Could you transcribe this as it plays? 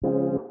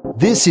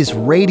This is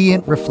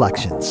Radiant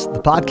Reflections,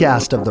 the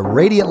podcast of the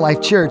Radiant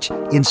Life Church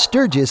in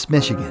Sturgis,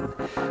 Michigan.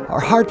 Our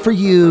heart for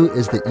you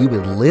is that you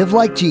would live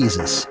like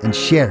Jesus and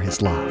share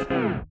his love.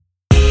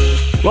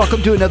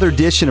 Welcome to another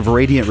edition of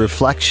Radiant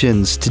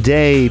Reflections.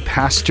 Today,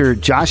 Pastor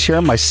Josh here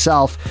and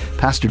myself,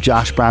 Pastor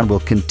Josh Brown,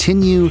 will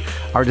continue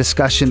our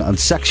discussion on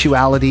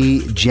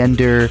sexuality,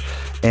 gender,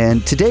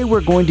 and today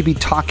we're going to be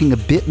talking a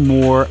bit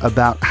more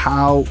about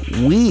how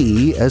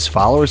we, as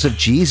followers of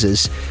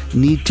Jesus,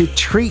 need to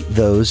treat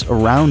those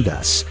around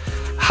us.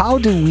 How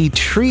do we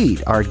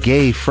treat our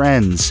gay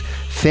friends,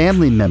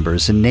 family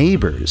members, and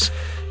neighbors?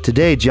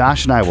 Today,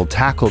 Josh and I will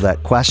tackle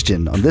that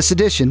question on this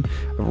edition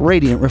of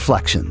Radiant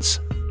Reflections.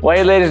 Well,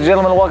 hey, ladies and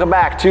gentlemen, welcome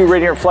back to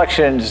Radiant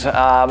Reflections.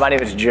 My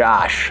name is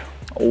Josh,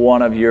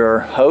 one of your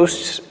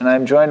hosts, and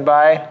I'm joined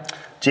by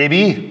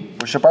JB,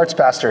 Worship Arts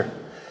Pastor.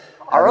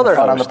 Our other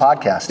host on the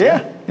podcast.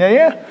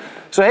 Yeah.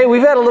 So, hey,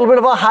 we've had a little bit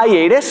of a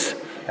hiatus.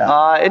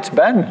 Yeah. It's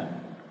been,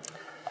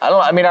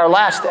 our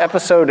last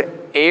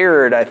episode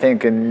aired, I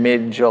think, in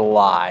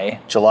mid-July.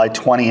 July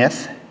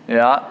 20th.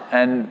 Yeah,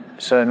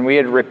 and we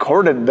had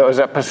recorded those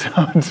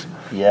episodes.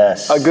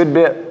 Yes. A good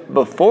bit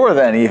before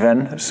then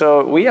even.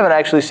 So we haven't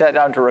actually sat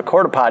down to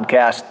record a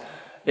podcast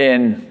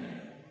in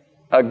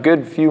a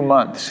good few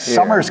months here.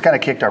 Summer's kind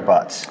of kicked our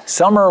butts.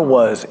 Summer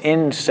was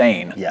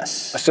insane. Yes.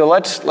 So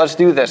let's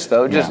do this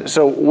though.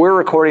 So we're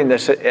recording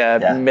this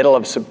at middle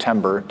of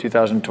September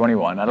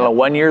 2021. I don't know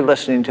when you're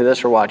listening to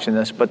this or watching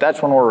this, but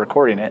that's when we're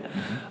recording it.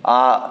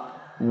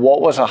 Mm-hmm.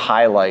 What was a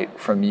highlight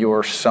from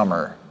your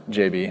summer,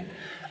 JB?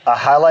 A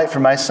highlight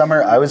from my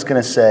summer, I was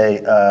going to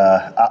say,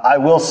 I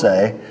will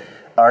say,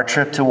 our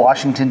trip to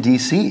Washington,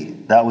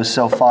 D.C. That was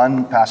so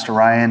fun. Pastor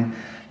Ryan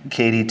and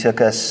Katie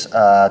took us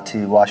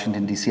to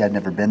Washington, D.C. I'd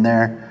never been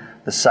there.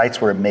 The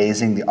sights were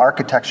amazing. The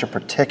architecture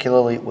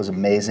particularly was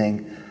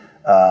amazing.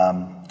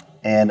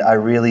 And I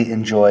really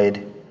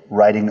enjoyed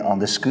riding on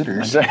the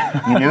scooters. You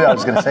knew I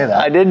was going to say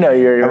that. I did know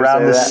you were going to say that.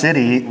 Around the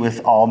city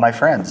with all my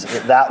friends.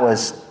 That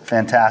was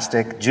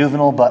fantastic.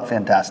 Juvenile, but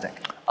fantastic.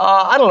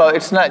 I don't know.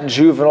 It's not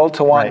juvenile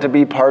to want to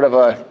be part of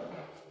a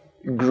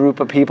group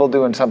of people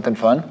doing something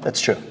fun. That's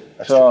true.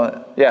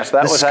 Yes,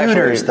 that was actually... The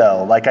scooters,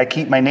 though,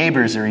 my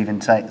neighbors are even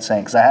saying,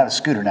 because I have a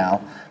scooter now,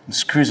 I'm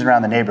just cruising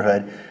around the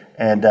neighborhood,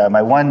 and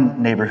my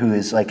one neighbor who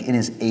is in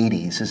his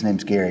 80s, his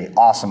name's Gary,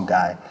 awesome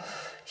guy,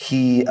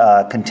 he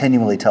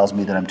continually tells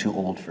me that I'm too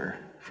old for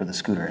the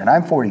scooter, and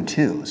I'm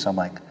 42, so I'm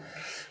like,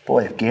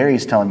 boy, if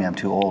Gary's telling me I'm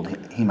too old,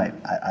 he might,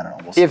 I don't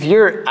know. We'll see.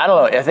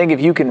 I think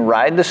if you can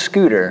ride the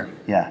scooter...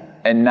 Yeah.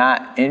 And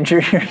not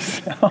injure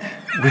yourself.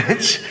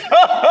 Which,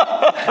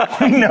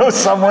 we know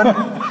someone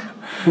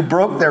who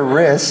broke their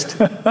wrist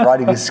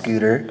riding a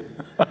scooter.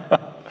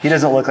 He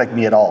doesn't look like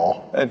me at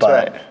all. That's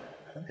right. Yeah.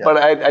 But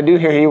I do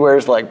hear he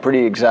wears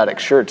pretty exotic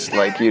shirts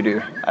like you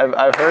do.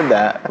 I've heard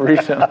that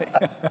recently.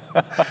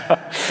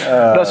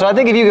 So I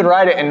think if you can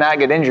ride it and not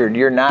get injured,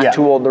 you're not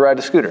too old to ride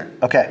a scooter.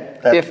 Okay.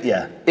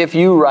 If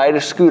you ride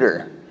a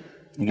scooter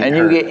you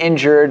get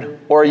injured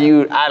or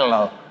you,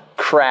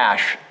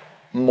 crash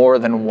more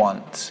than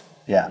once.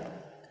 Yeah.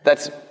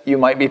 You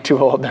might be too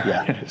old to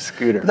ride a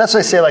scooter. But that's what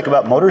I say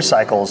about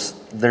motorcycles.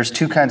 There's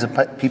two kinds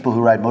of people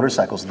who ride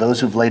motorcycles, those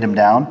who've laid them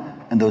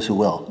down and those who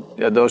will.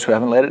 Yeah, those who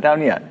haven't laid it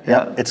down yet.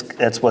 Yeah.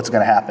 It's what's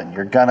going to happen.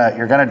 You're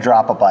gonna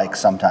drop a bike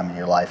sometime in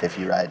your life if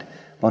you ride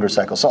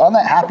motorcycles. So on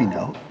that happy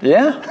note.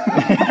 Yeah.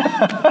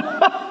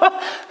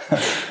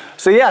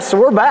 So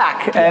we're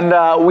back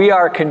and we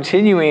are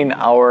continuing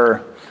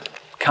our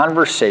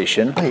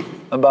conversation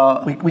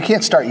about... We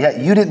can't start yet.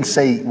 You didn't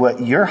say what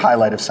your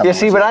highlight of summer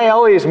was. But I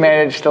always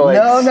manage to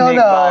sneak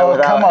by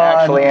without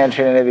actually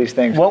answering any of these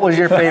things. What was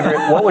your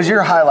favorite? What was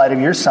your highlight of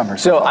your summer?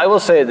 So I will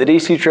say the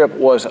DC trip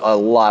was a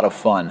lot of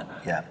fun.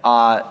 Yeah.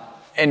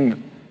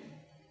 And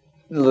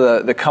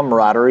the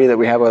camaraderie that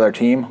we have with our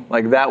team,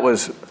 that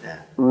was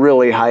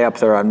really high up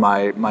there on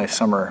my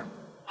summer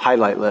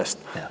highlight list.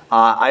 Yeah.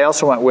 I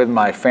also went with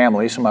my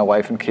family, so my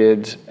wife and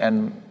kids,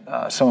 and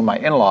some of my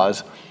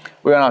in-laws.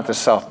 We went out to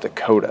South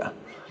Dakota,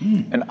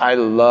 and I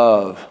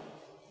love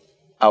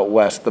out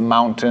west, the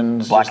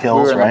mountains. Black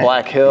Hills, we were in the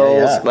Black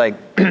Hills. Yeah.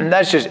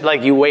 That's just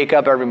you wake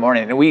up every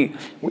morning. And we,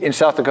 in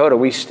South Dakota,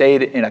 we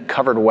stayed in a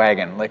covered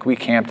wagon. We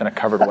camped in a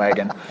covered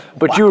wagon.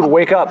 But you would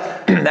wake up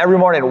every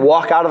morning,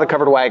 walk out of the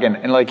covered wagon,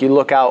 and you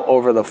look out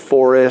over the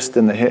forest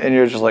and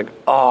you're just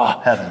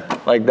heaven.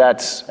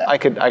 I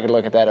could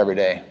look at that every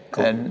day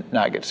and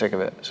not get sick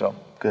of it. So.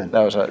 Good.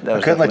 That was I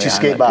couldn't let you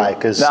skate by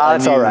because all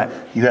right.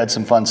 You had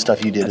some fun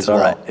stuff you did as well.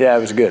 All right. Yeah, it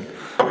was good.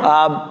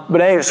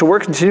 But anyway, so we're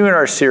continuing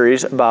our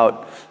series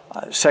about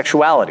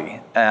sexuality.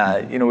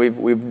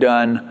 We've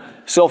done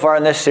so far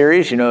in this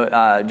series.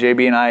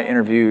 JB and I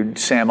interviewed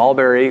Sam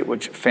Alberry,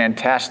 which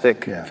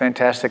fantastic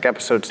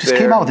episodes. Just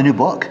came out with a new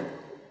book.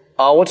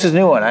 What's his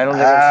new one? I don't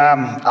think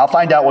I've seen. I'll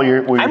find out what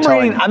you're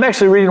telling me. I'm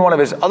actually reading one of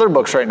his other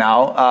books right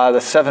now, The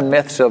 7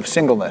 Myths of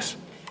Singleness,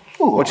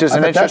 which is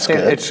an interesting.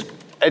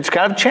 It's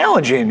kind of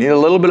challenging, a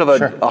little bit of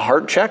a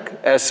heart check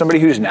as somebody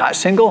who's not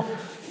single.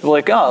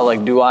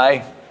 Do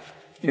I,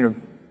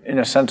 in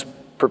a sense,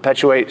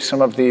 perpetuate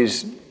some of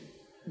these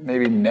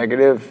maybe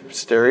negative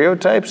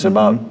stereotypes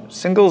about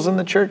singles in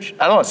the church.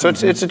 I don't know. So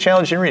it's a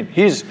challenging read.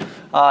 He's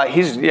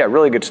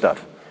really good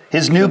stuff.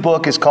 His new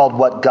book is called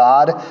What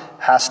God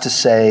Has to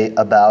Say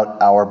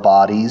About Our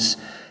Bodies.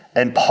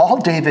 And Paul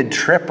David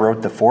Tripp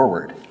wrote the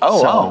foreword.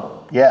 Oh,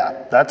 wow.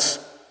 Yeah,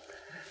 that's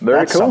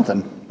very cool.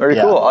 Something. Very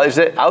cool. Is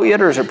it out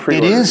yet or is it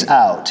pre-ordered? It is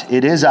out.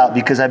 It is out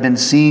because I've been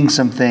seeing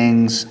some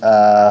things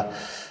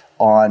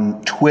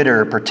on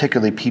Twitter,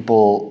 particularly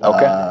people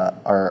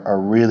are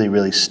really,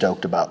 really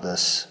stoked about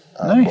this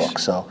book.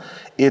 So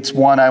it's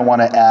one I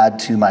want to add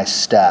to my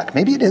stack.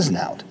 Maybe it isn't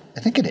out.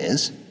 I think it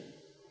is.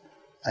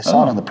 I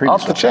saw it on the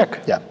previous I'll have to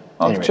check. Yeah.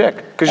 I'll have to check.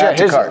 Because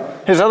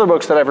his other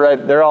books that I've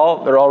read, they're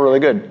all really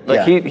good.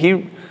 Like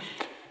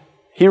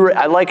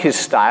I like his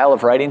style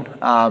of writing.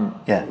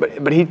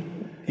 But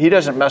he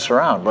doesn't mess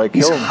around. Like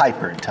he's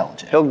hyper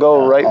intelligent. He'll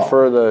go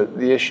for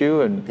the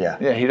issue, and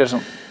he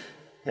doesn't.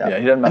 Yeah,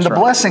 he doesn't mess around. And the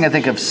around. blessing, I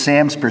think, of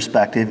Sam's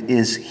perspective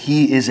is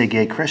he is a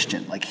gay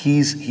Christian. Like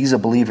he's a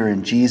believer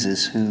in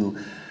Jesus who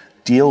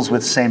deals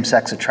with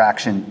same-sex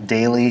attraction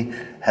daily,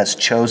 has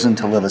chosen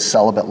to live a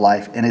celibate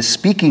life, and is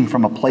speaking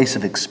from a place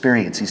of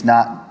experience. He's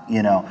not,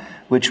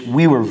 which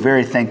we were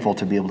very thankful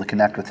to be able to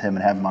connect with him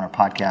and have him on our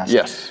podcast.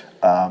 Yes.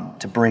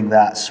 To bring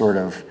that sort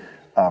of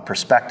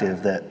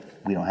perspective that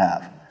we don't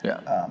have.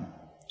 Yeah.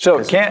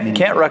 So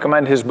can't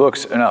recommend his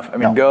books enough. I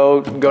mean,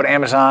 go to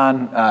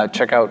Amazon,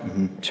 check out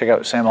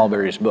Sam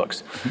Allberry's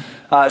books.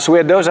 So we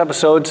had those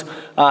episodes,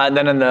 and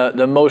then in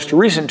the most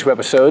recent 2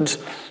 episodes,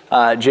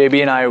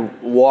 JB and I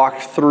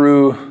walked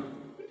through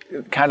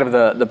kind of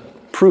the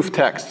proof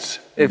texts,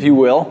 if you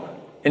will,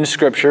 in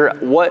Scripture.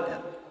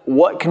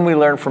 What can we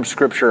learn from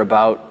Scripture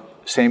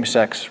about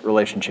same-sex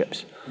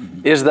relationships?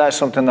 Is that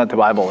something that the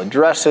Bible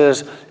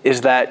addresses?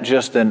 Is that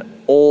just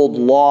an old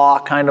law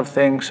kind of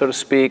thing, so to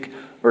speak?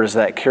 Or does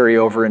that carry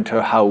over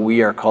into how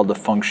we are called to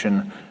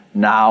function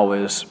now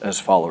as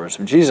followers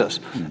of Jesus?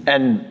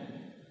 And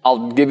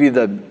I'll give you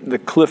the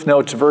Cliff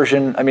Notes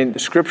version. I mean, the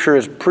Scripture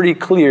is pretty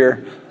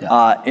clear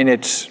in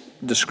its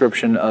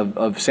description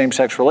of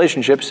same-sex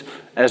relationships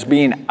as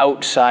being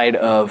outside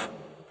of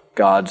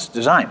God's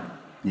design.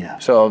 Yeah.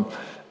 So,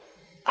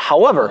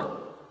 however,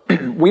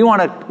 we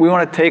want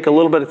to take a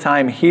little bit of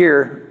time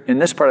here in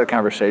this part of the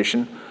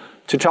conversation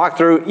to talk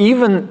through,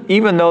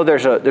 even though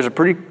there's a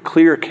pretty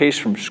clear case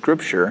from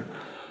Scripture,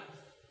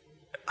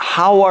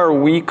 how are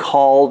we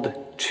called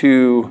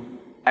to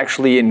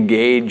actually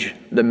engage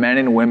the men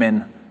and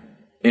women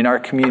in our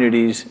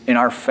communities, in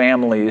our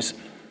families,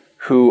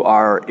 who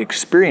are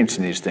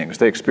experiencing these things?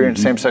 They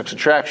experience same-sex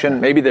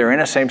attraction. Maybe they're in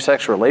a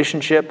same-sex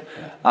relationship.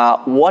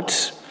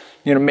 What's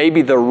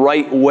maybe the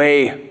right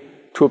way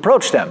to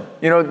approach them?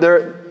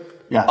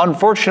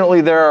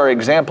 Unfortunately, there are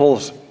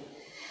examples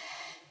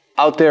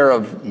out there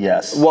of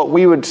what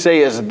we would say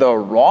is the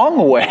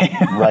wrong way.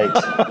 Right.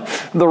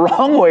 The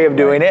wrong way of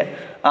doing it.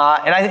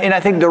 And I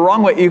think the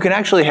wrong way, you can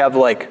actually have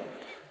like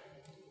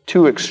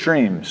 2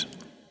 extremes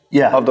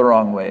of the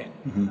wrong way.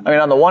 I mean,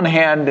 on the one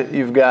hand,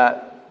 you've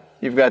got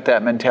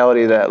that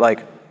mentality that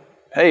like,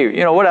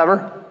 hey,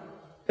 whatever,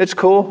 it's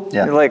cool.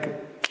 Yeah. You're like,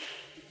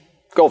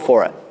 go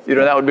for it.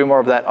 That would be more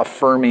of that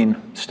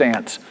affirming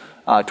stance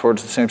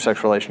towards the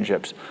same-sex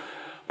relationships.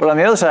 But on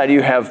the other side,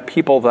 you have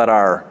people that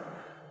are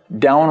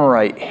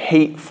downright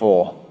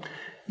hateful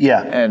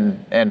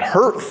and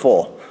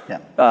hurtful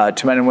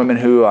to men and women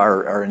who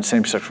are in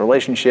same-sex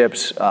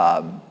relationships.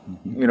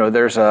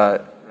 There's I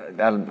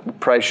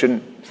probably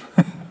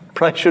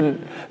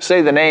shouldn't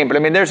say the name, but I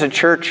mean, there's a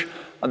church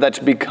that's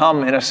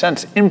become, in a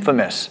sense,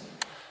 infamous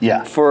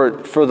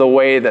for the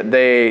way that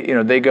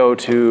they go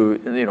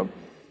to,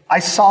 I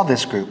saw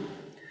this group.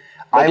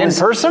 In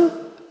person?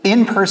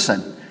 In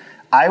person.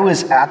 I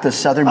was at the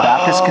Southern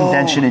Baptist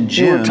Convention in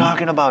June. You were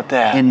talking about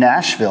that. In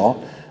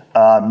Nashville,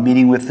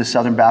 meeting with the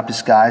Southern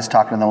Baptist guys,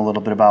 talking to them a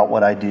little bit about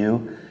what I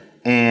do.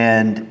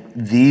 And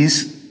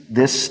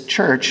this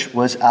church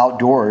was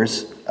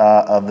outdoors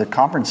of the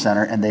conference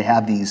center, and they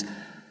had these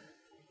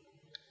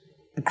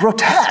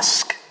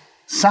grotesque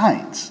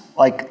signs.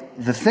 Like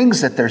the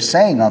things that they're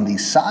saying on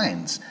these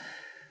signs,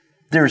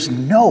 there's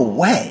no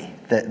way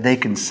that they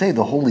can say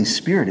the Holy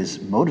Spirit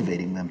is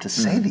motivating them to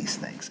say these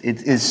things.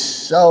 It is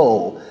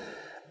so...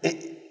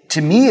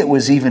 to me, it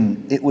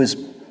was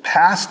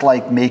past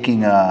like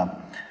making a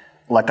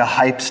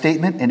hype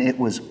statement, and it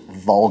was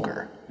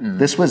vulgar.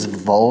 This was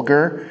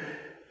vulgar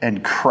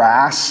and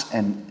crass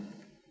and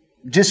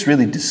just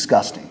really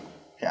disgusting.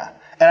 Yeah.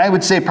 And I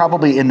would say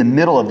probably in the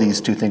middle of these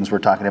 2 things we're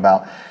talking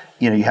about,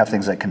 you have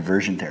things like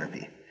conversion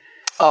therapy,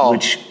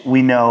 which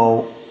we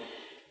know.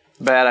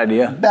 Bad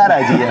idea. Bad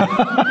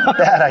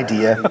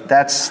idea.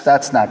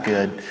 That's not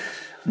good.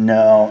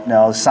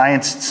 No.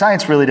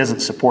 Science really doesn't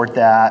support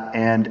that,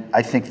 and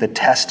I think the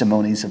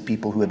testimonies of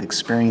people who have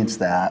experienced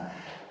that,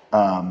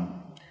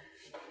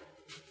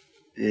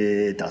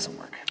 it doesn't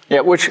work. Yeah,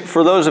 which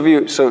for those of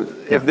you, so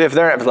if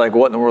they're like,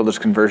 what in the world is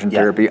conversion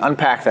therapy?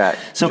 Unpack that.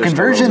 So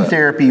conversion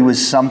therapy was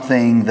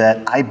something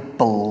that I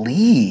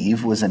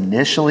believe was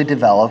initially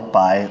developed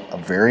by a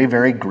very,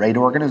 very great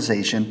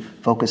organization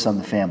focused on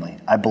the family,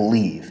 I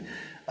believe.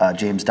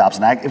 James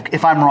Dobson.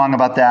 If I'm wrong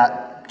about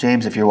that,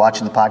 James, if you're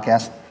watching the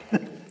podcast,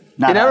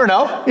 you never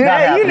know. You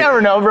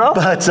never know, bro.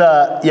 But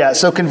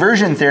so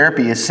conversion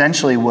therapy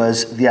essentially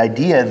was the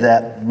idea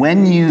that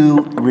when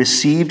you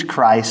received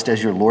Christ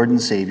as your Lord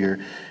and Savior,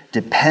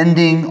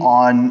 depending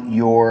on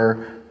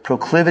your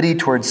proclivity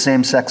towards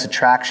same-sex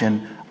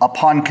attraction,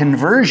 upon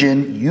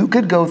conversion, you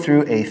could go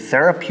through a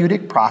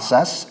therapeutic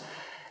process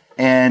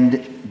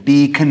and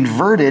be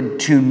converted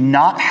to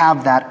not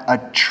have that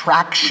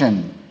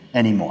attraction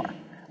anymore.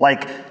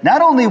 Like,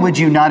 not only would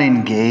you not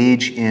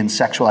engage in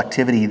sexual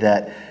activity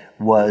that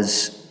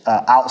was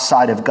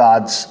outside of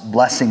God's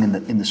blessing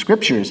in the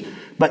scriptures,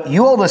 but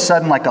you all of a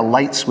sudden, like a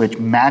light switch,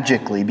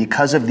 magically,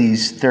 because of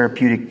these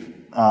therapeutic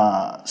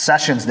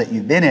sessions that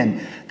you've been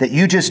in, that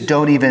you just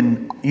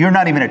you're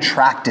not even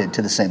attracted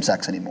to the same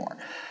sex anymore.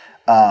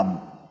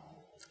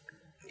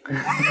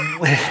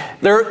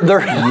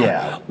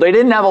 They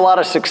didn't have a lot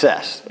of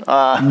success.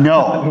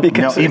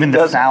 Because even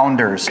the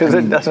founders, because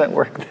it doesn't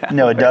work that.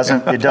 No, it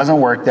doesn't. It doesn't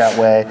work that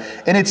way.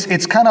 And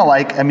it's kind of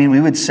like, we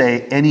would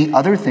say any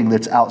other thing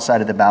that's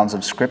outside of the bounds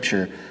of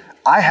Scripture.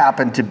 I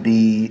happen to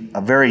be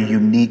a very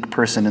unique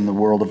person in the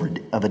world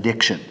of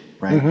addiction,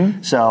 right?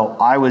 Mm-hmm. So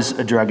I was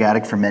a drug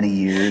addict for many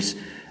years,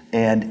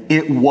 and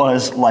it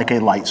was like a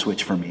light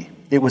switch for me.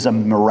 It was a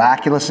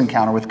miraculous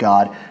encounter with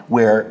God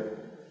where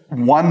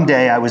one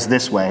day I was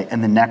this way,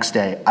 and the next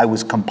day I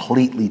was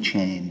completely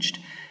changed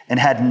and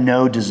had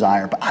no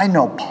desire. But I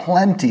know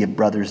plenty of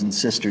brothers and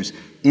sisters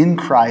in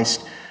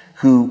Christ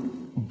who,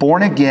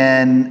 born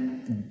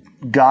again,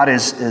 God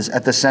is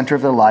at the center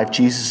of their life,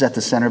 Jesus is at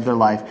the center of their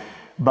life,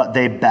 but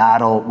they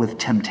battle with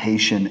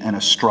temptation and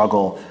a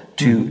struggle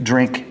to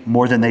drink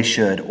more than they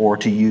should or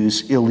to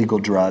use illegal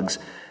drugs.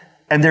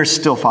 And they're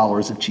still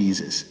followers of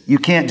Jesus. You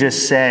can't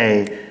just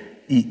say,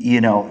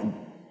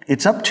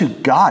 it's up to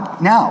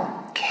God. Now,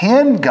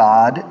 can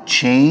God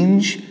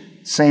change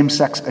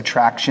same-sex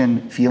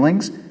attraction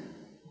feelings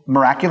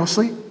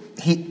miraculously?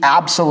 He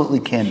absolutely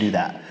can do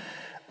that.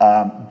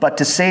 But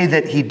to say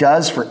that he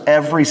does for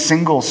every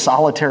single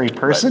solitary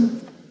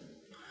person?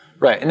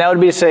 Right. And that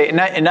would be to say,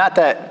 and not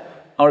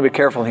that, I want to be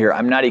careful here,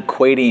 I'm not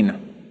equating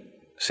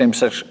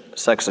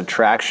same-sex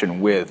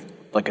attraction with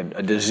like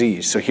a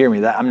disease. So hear me,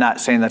 that I'm not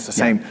saying that's the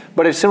same.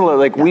 But it's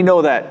similar, we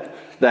know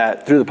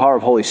that through the power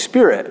of Holy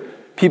Spirit,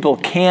 people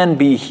can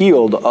be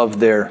healed of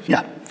their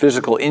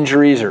physical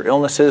injuries or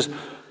illnesses,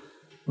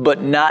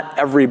 but not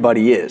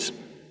everybody is.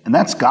 And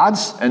that's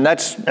God's. And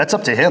that's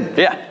up to him.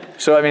 Yeah.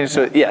 So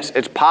yes,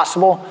 it's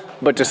possible,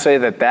 but to say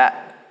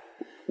that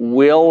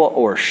will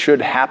or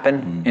should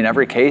happen in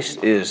every case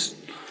is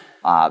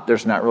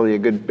there's not really a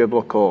good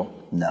biblical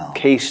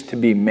case to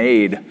be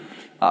made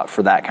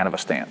for that kind of a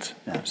stance.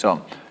 Yeah.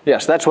 So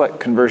yes, that's what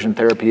conversion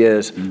therapy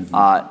is.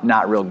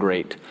 Not real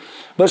great,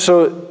 but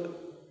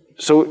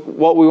So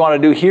what we want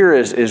to do here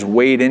is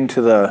wade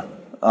into the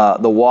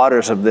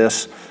waters of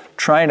this,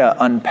 trying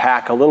to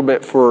unpack a little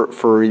bit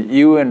for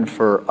you and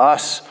for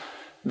us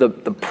the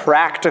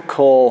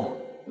practical,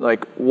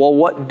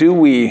 what do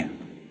we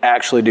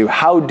actually do?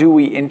 How do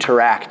we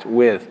interact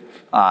with,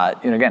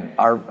 again,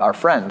 our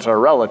friends, our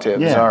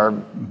relatives, our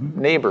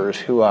neighbors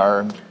who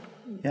are,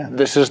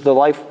 this is the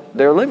life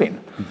they're living.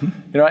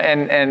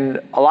 And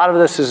a lot of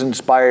this is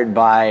inspired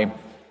by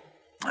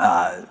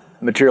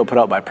material put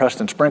out by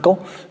Preston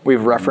Sprinkle.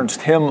 We've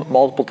referenced him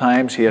multiple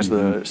times. He has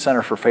the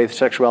Center for Faith,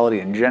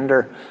 Sexuality, and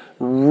Gender.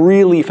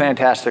 Really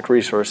fantastic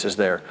resources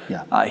there.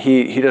 Yeah.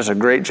 He does a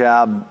great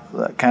job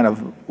kind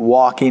of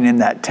walking in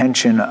that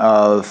tension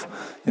of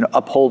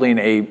upholding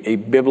a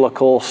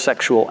biblical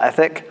sexual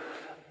ethic,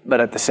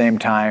 but at the same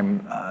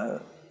time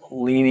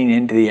leaning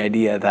into the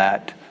idea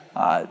that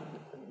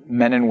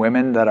men and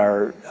women that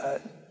are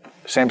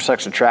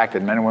same-sex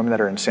attracted, men and women that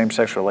are in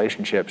same-sex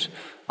relationships,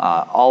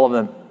 all of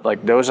them,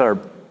 those are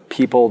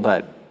people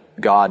that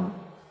God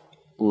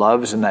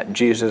loves and that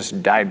Jesus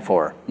died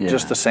for,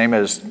 just the same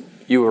as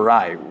you or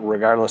I,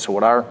 regardless of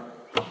what our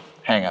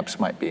hang-ups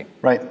might be.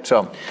 Right.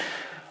 So,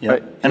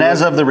 right. And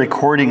as of the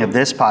recording of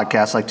this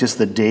podcast, just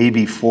the day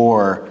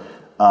before,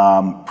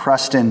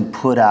 Preston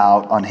put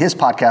out on his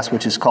podcast,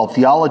 which is called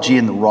Theology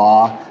in the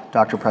Raw,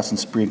 Dr. Preston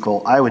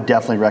Sprinkle. I would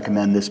definitely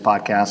recommend this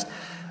podcast.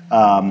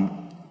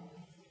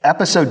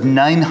 Episode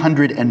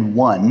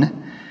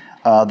 901,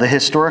 The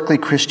Historically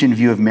Christian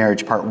View of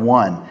Marriage, Part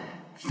 1.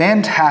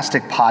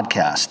 Fantastic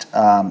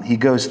podcast. He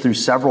goes through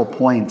several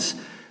points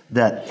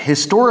that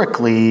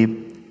historically,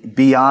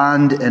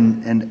 beyond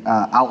and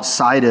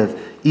outside of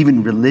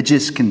even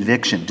religious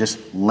conviction, just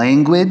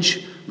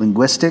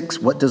linguistics,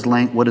 what do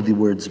the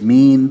words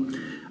mean?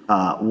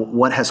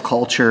 What has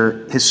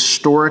culture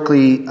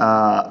historically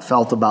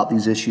felt about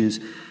these issues?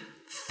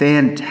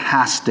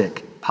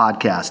 Fantastic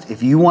podcast.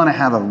 If you want to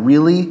have a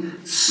really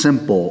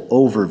simple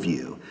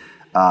overview,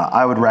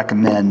 I would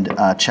recommend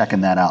checking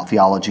that out.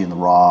 Theology in the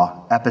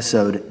Raw,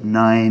 episode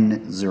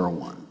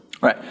 901.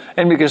 Right,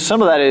 and because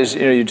some of that is,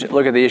 you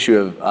look at the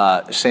issue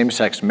of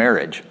same-sex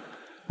marriage.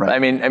 Right.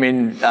 I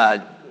mean,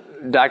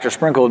 Dr.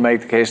 Sprinkle would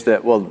make the case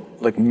that,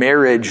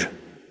 marriage,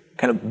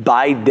 kind of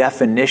by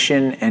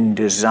definition and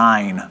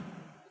design,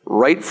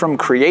 right from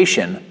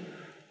creation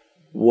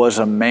was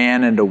a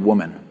man and a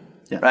woman.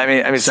 Yeah. I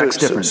mean, Sex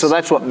difference. So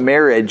that's what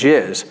marriage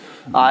is.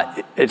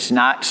 It's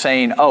not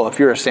saying, oh, if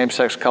you're a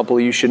same-sex couple,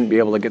 you shouldn't be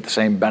able to get the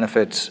same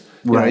benefits.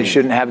 You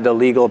shouldn't have the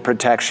legal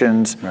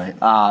protections. Right.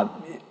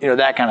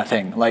 That kind of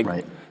thing. Like,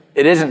 right.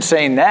 It isn't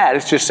saying that.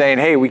 It's just saying,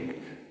 hey,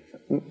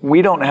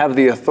 we don't have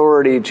the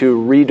authority to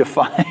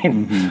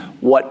redefine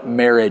what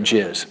marriage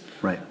is.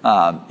 Right.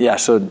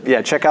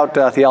 Check out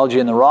Theology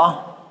in the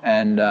Raw,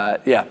 and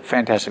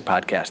fantastic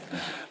podcast.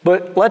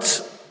 But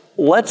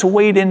let's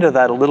wade into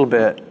that a little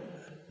bit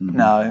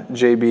now,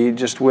 JB,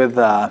 just with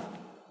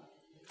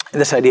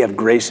this idea of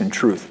grace and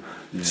truth.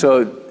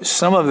 So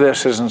some of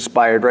this is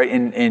inspired, right?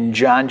 In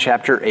John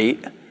chapter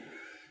 8,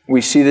 we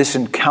see this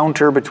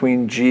encounter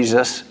between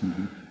Jesus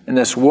and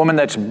this woman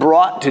that's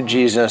brought to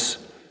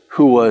Jesus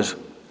who was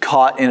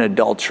caught in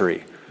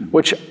adultery,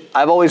 which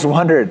I've always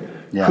wondered,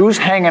 who's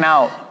hanging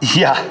out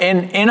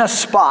in a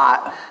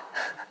spot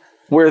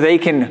where they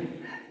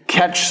can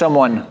catch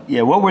someone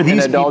what were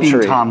these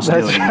peeping Toms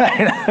doing?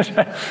 That's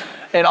right.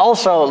 And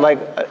also, like,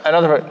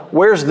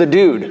 where's the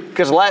dude?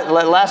 Because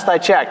last I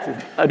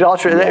checked,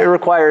 adultery, it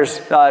requires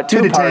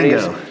two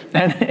parties.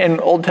 And in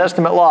Old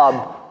Testament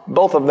law,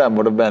 both of them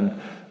would have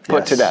been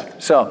put to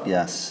death. So,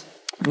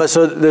 but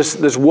so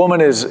this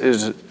woman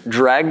is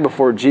dragged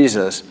before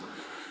Jesus,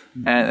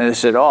 and they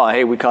said, oh,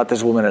 hey, we caught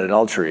this woman in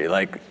adultery.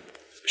 Like,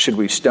 should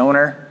we stone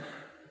her?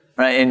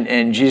 Right?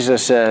 And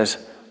Jesus says,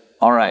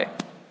 all right.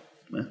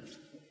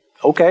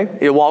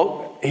 Okay.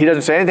 Well, he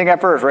doesn't say anything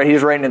at first, right?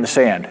 He's writing in the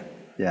sand.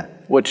 Yeah.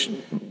 Which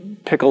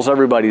pickles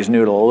everybody's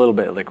noodle a little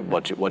bit, like,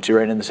 what's he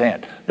writing in the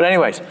sand? But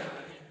anyways,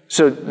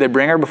 so they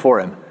bring her before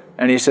him,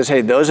 and he says,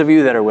 hey, those of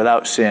you that are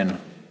without sin,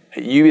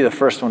 you be the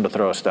first one to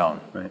throw a stone.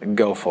 Right.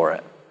 Go for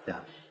it. Yeah.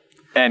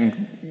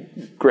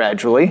 And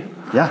gradually.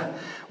 Yeah.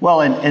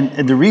 Well,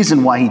 and the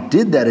reason why he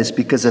did that is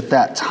because at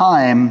that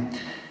time,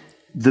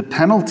 the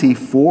penalty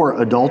for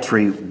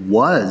adultery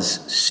was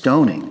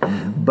stoning.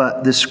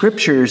 But the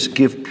scriptures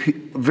give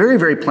very,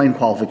 very plain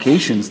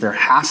qualifications. There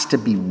has to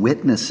be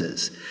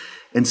witnesses.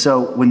 And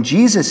so when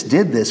Jesus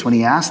did this, when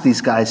he asked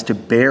these guys to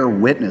bear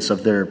witness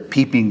of their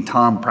peeping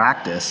Tom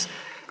practice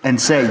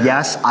and say,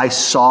 yes, I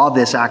saw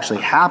this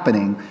actually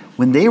happening,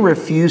 when they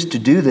refused to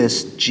do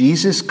this,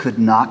 Jesus could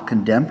not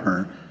condemn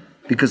her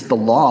because the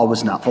law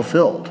was not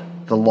fulfilled.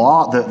 The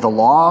law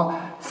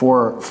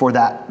for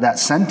that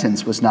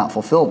sentence was not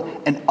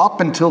fulfilled. And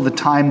up until the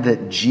time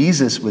that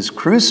Jesus was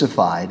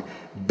crucified,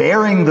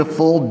 bearing the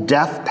full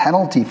death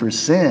penalty for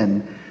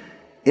sin,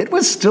 it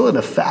was still in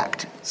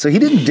effect. So he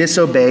didn't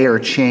disobey or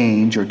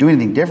change or do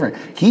anything different.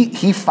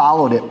 He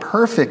followed it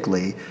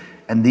perfectly,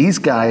 and these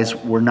guys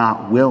were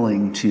not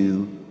willing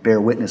to bear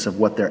witness of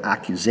what their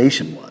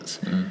accusation was.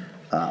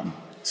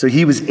 So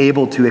he was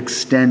able to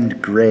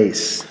extend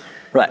grace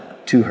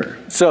to her.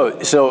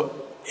 So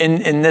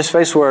in this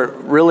case where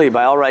really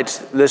by all rights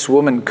this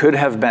woman could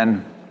have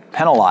been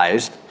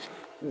penalized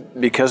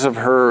because of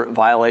her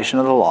violation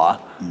of the law,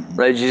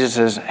 right? Jesus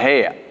says,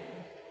 hey,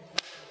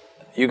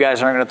 you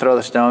guys aren't going to throw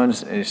the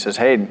stones. And he says,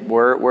 hey,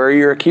 where are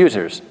your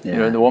accusers?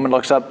 Yeah. The woman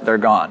looks up, they're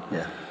gone.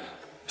 Yeah.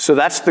 So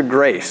that's the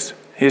grace.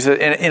 He said,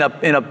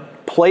 in a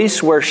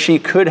place where she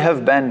could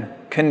have been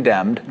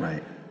condemned,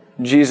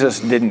 Jesus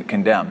didn't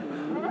condemn.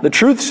 The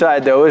truth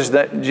side, though, is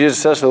that Jesus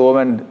says to the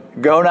woman,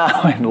 go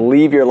now and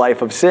leave your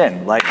life of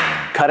sin. Like,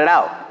 cut it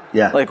out.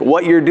 Yeah. Like,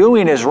 what you're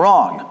doing is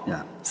wrong.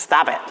 Yeah.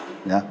 Stop it.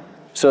 Yeah.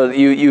 So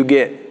you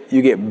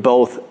get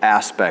both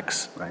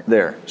aspects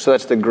there. So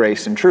that's the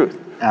grace and truth.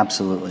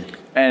 Absolutely.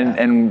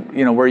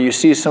 And where you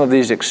see some of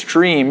these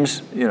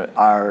extremes,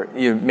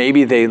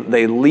 maybe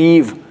they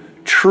leave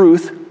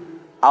truth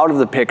out of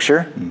the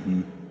picture,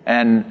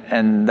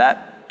 and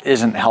that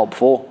isn't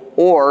helpful.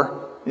 Or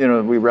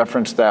we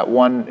referenced that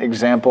one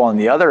example on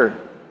the other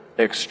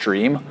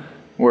extreme,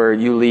 where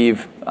you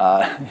leave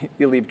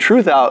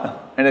truth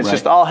out, and it's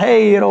just all,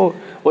 hey,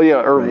 what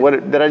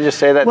did I just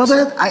say that?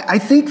 Well, I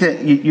think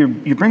that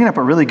you're bringing up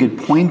a really good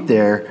point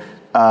there.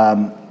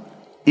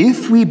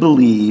 If we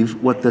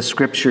believe what the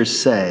scriptures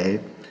say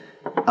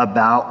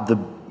about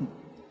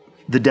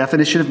the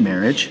definition of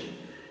marriage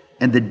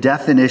and the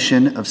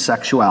definition of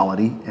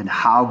sexuality and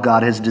how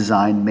God has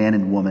designed men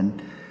and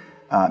women,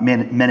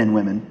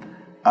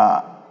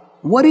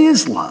 what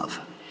is love?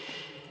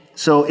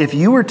 So if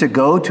you were to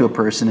go to a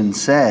person and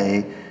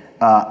say,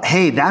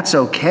 hey, that's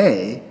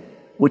okay,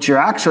 what you're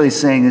actually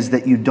saying is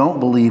that you don't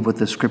believe what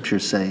the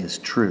scriptures say is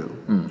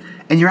true.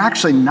 And you're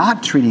actually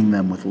not treating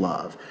them with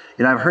love.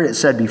 I've heard it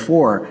said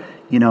before,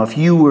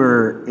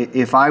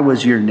 if I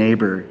was your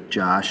neighbor,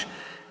 Josh,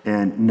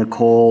 and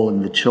Nicole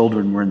and the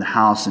children were in the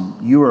house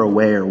and you were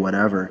away or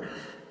whatever,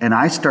 and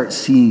I start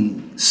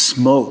seeing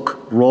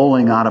smoke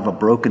rolling out of a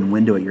broken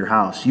window at your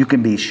house, you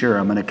can be sure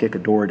I'm going to kick a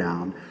door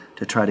down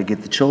to try to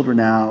get the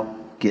children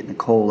out, get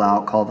Nicole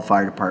out, call the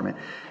fire department.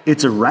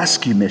 It's a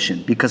rescue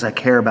mission because I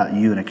care about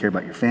you and I care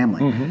about your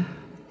family.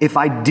 If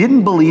I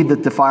didn't believe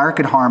that the fire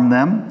could harm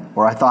them,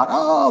 or I thought,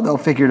 oh, they'll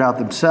figure it out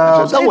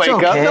themselves. They'll wake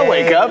up.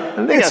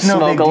 They got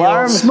smoke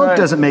alarms. Smoke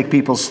doesn't make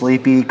people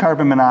sleepy.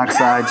 Carbon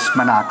monoxide,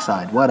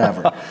 monoxide,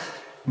 whatever.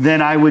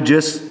 Then I would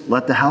just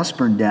let the house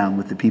burn down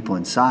with the people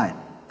inside.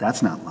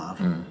 That's not love.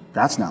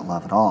 That's not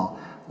love at all.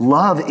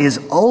 Love is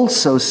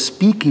also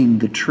speaking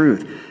the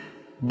truth.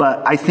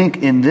 But I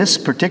think in this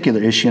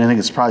particular issue, and I think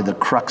it's probably the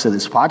crux of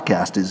this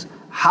podcast, is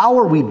how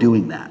are we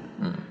doing that?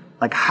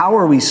 Like, how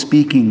are we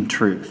speaking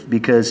truth?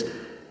 Because,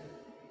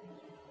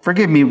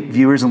 forgive me,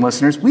 viewers and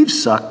listeners, we've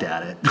sucked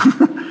at it.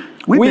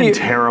 We've been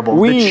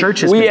terrible. The church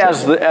has been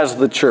terrible. As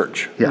the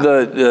church,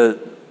 the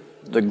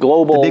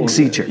global, the Big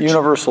C church,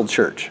 universal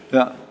church.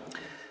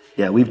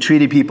 Yeah, we've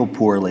treated people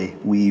poorly.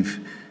 We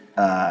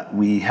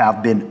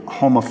have been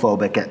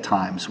homophobic at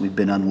times. We've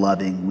been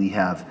unloving. We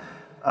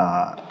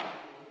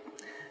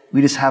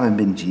just haven't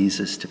been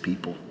Jesus to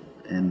people,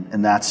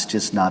 and that's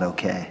just not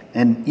okay.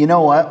 And you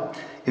know what?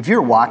 If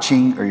you're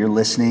watching or you're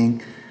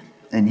listening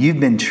and you've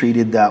been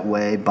treated that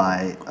way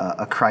by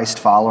a Christ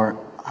follower,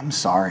 I'm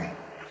sorry.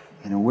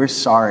 We're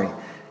sorry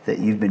that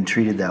you've been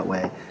treated that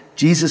way.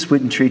 Jesus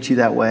wouldn't treat you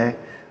that way.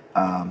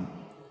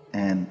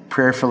 And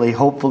prayerfully,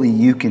 hopefully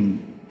you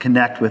can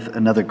connect with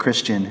another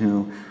Christian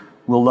who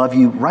will love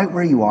you right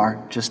where you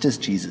are, just as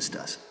Jesus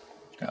does.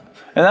 Yeah.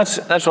 And that's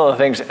one of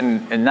the things,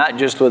 and not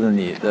just within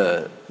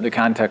the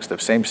context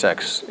of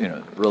same-sex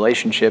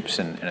relationships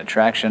and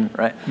attraction,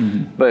 right?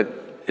 But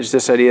it's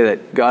this idea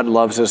that God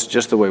loves us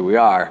just the way we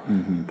are,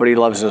 but He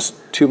loves us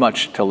too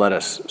much to let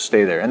us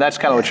stay there. And that's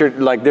kind of what you're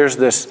like. There's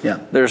this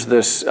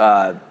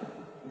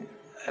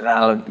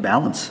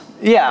balance.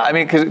 Yeah, I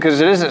mean, because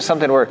it isn't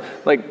something where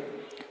like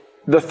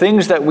the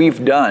things that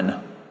we've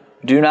done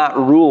do not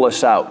rule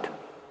us out,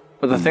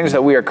 but the things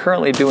that we are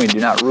currently doing do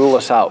not rule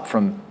us out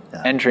from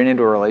entering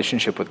into a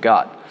relationship with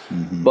God.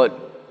 But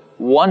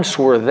once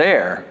we're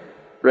there,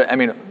 I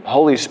mean,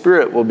 Holy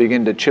Spirit will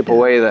begin to chip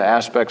away the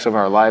aspects of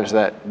our lives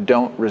that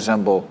don't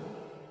resemble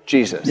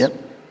Jesus. Yep.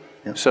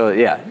 So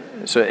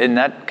and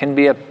that can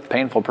be a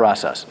painful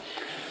process.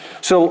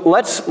 So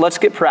let's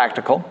get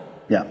practical.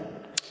 Yeah.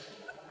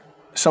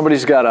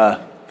 Somebody's got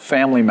a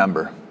family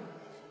member,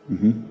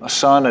 a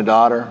son, a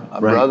daughter,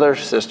 a brother,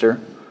 sister,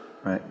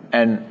 right?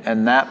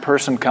 And that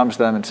person comes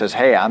to them and says,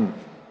 "Hey, I'm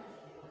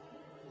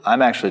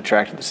actually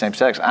attracted to the same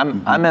sex.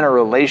 I'm in a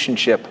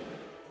relationship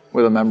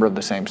with a member of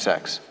the same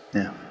sex."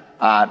 Yeah.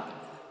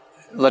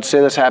 Let's say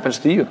this happens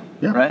to you,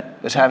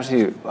 right? This happens to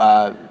you.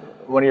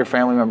 One of your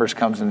family members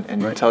comes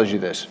and tells you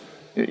this.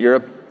 You're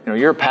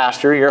a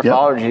pastor. You're a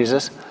follower of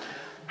Jesus.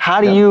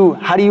 How do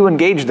you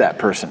engage that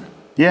person?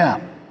 Yeah.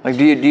 Like,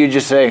 do you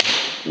just say,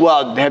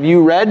 "Well, have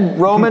you read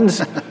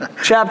Romans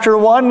chapter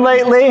 1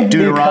 lately?"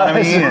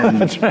 Deuteronomy.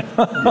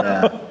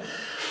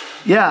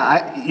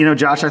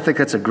 Josh, I think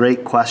that's a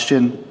great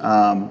question.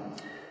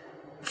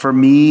 For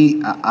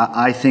me,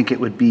 I think it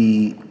would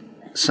be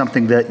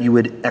something that you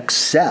would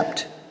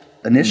accept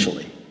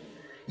initially.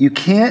 You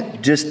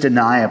can't just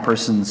deny a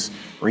person's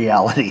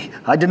reality.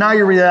 I deny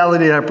your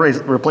reality and I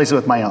replace it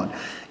with my own.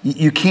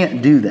 You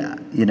can't do that.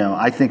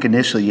 I think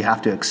initially you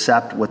have to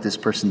accept what this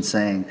person's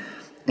saying.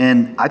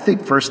 And I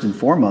think first and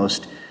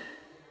foremost,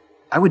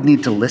 I would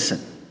need to listen.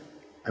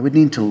 I would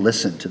need to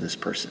listen to this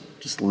person.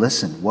 Just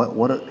listen.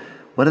 What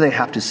do they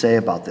have to say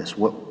about this?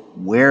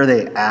 Where are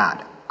they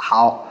at?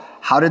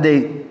 How did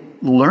they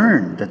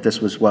learn that this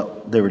was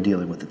what they were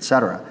dealing with,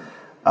 etc.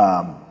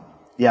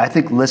 I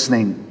think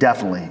listening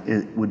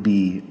definitely would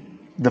be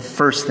the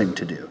first thing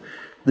to do.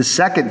 The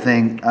second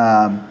thing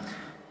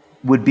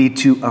would be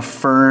to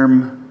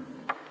affirm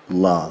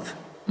love,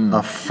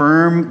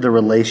 affirm the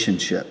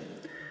relationship.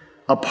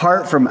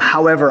 Apart from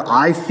however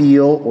I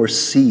feel or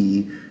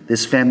see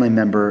this family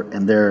member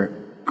and their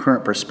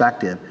current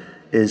perspective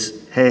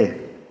is, hey,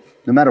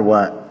 no matter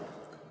what,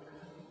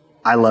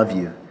 I love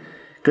you.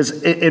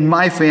 Because in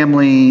my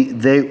family,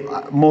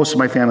 most of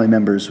my family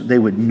members, they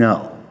would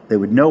know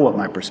what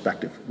my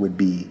perspective would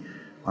be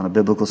on a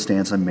biblical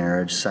stance on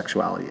marriage,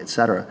 sexuality,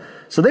 etc.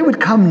 So they would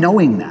come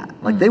knowing that.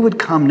 Like they would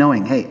come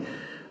knowing, hey,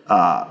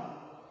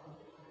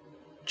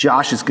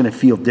 Josh is going to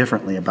feel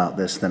differently about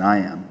this than I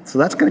am. So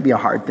that's going to be a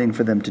hard thing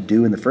for them to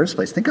do in the first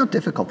place. Think how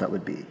difficult that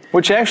would be.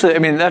 Which actually, I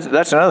mean,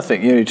 that's another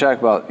thing. You talk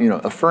about,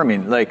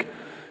 affirming. Like,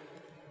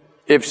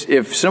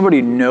 if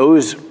somebody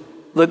knows,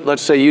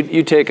 let's say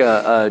you take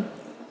a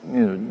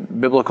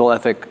biblical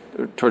ethic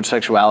towards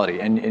sexuality,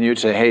 and you'd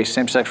say, hey,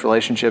 same-sex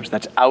relationships,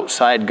 that's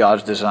outside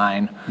God's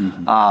design.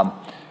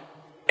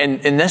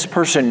 And this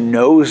person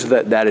knows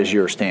that is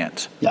your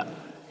stance. Yeah.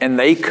 And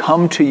they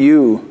come to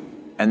you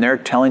and they're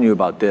telling you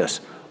about this.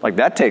 Like,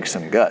 that takes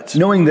some guts.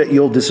 Knowing that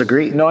you'll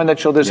disagree.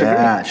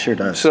 Yeah, it sure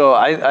does. So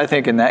I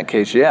think in that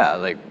case, you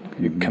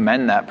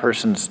commend that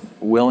person's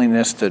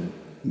willingness to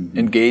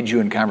engage you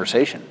in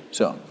conversation.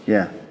 So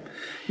Yeah,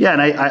 and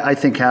I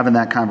think having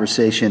that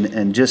conversation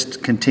and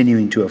just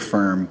continuing to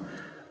affirm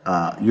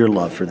your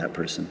love for that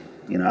person.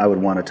 I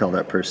would want to tell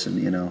that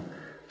person,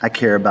 I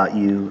care about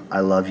you, I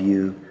love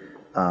you,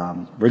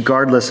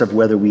 regardless of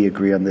whether we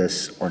agree on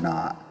this or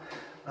not.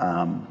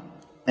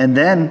 And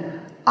then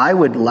I'd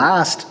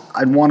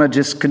want to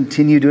just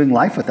continue doing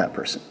life with that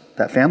person,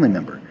 that family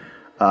member.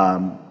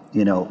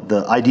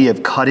 The idea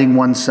of cutting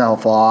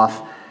oneself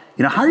off,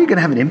 how are you going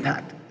to have an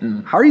impact?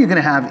 How are you going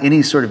to have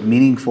any sort of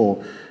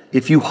meaningful,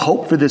 if you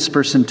hope for this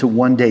person to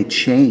one day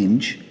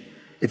change,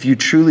 if you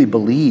truly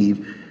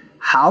believe,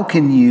 how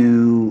can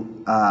you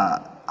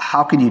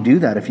do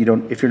that if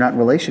you're not in a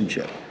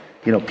relationship?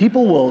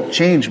 People will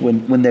change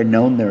when they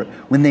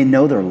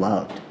know they're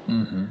loved.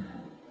 Mm-hmm.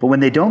 But when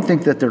they don't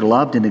think that they're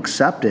loved and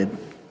accepted,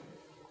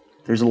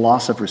 there's a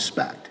loss of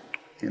respect.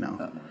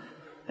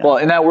 Well,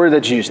 in that word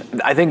that you used,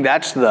 I think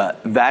that's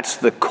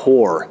the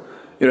core.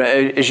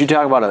 As you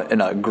talk about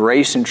a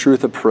grace and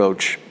truth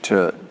approach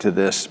to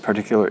this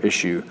particular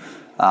issue,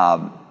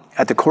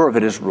 at the core of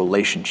it is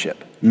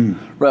relationship.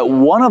 Right.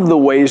 One of the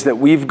ways that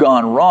we've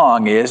gone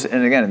wrong is,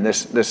 and again,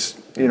 this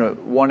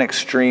one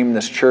extreme,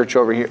 this church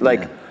over here,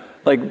 like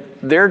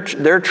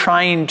they're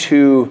trying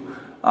to,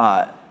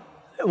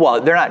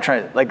 they're not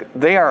trying, like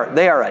they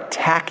are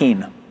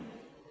attacking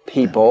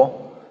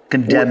people,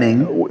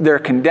 condemning. They're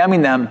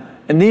condemning them,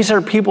 and these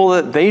are people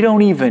that they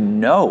don't even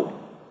know.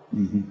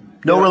 Mm-hmm.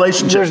 No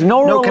relationship. There's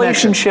no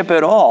relationship connection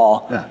at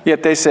all. Yeah.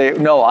 Yet they say,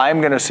 no,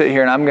 I'm going to sit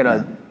here and I'm going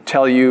to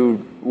tell you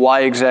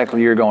why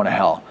exactly you're going to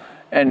hell.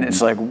 And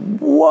it's like,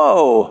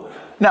 whoa.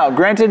 Now,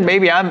 granted,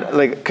 maybe I'm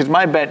like, because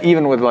my bent,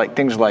 even with like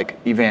things like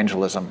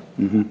evangelism,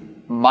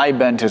 my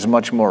bent is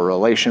much more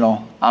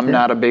relational. I'm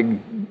not a big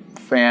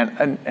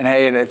fan. And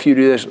hey, and if you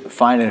do this,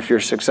 fine. And if you're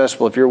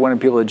successful, if you're winning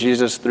people to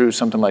Jesus through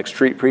something like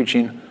street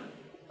preaching,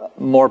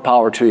 more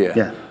power to you.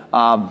 Yeah.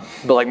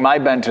 But like my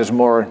bent is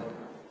more,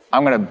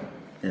 I'm going to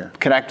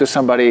connect with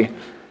somebody.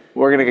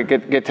 We're going to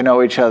get to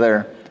know each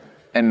other.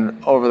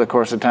 And over the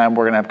course of time,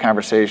 we're going to have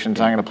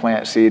conversations. I'm going to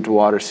plant seeds,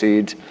 water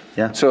seeds.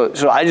 Yeah. So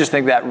I just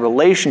think that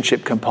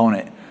relationship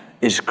component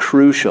is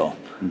crucial,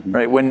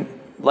 right? When,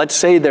 let's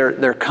say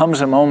there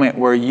comes a moment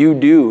where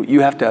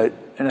you have to,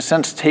 in a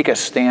sense, take a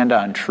stand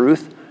on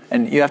truth,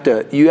 and you have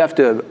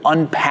to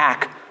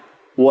unpack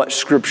what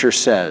Scripture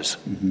says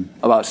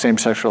about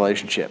same-sex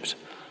relationships.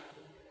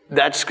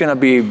 That's going to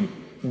be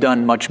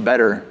done much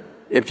better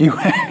if you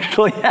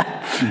actually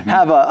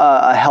have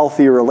a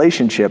healthy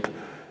relationship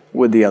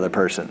with the other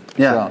person.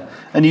 Yeah, so.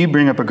 And you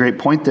bring up a great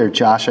point there,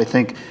 Josh. I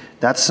think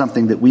that's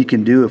something that we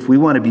can do if we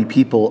want to be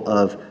people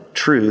of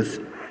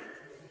truth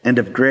and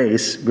of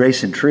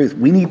grace and truth.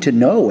 We need to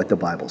know what the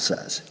Bible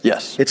says.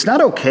 Yes. It's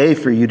not okay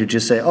for you to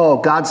just say, oh,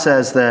 God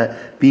says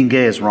that being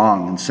gay is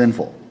wrong and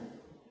sinful.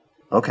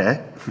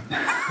 Okay.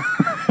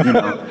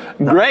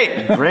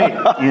 Great. Do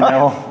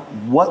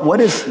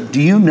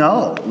you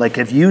know? Like,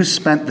 have you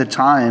spent the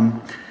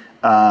time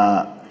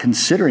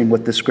considering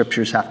what the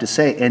scriptures have to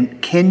say? And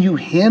can you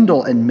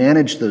handle and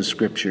manage those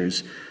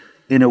scriptures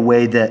in a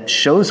way that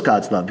shows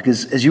God's love?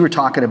 Because as you were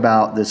talking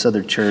about this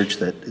other church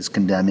that is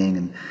condemning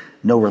and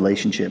no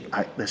relationship,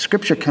 the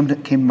scripture came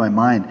to my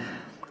mind.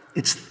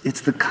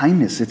 It's the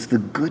kindness, it's the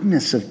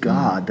goodness of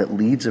God that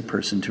leads a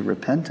person to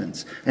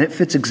repentance. And it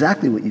fits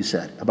exactly what you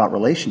said about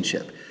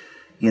relationship.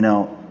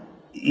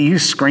 You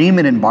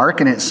screaming and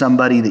barking at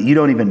somebody that you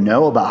don't even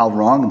know about how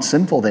wrong and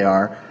sinful they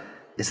are.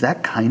 Is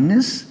that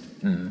kindness?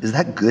 Is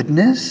that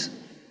goodness?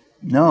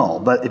 No.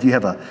 But if you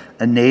have a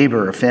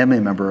neighbor, a family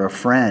member, a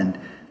friend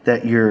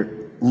that you're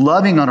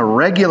loving on a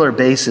regular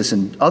basis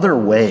in other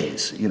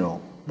ways,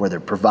 whether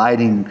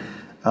providing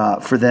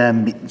for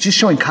them, just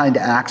showing kind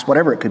acts,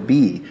 whatever it could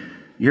be,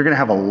 you're going to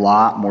have a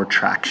lot more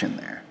traction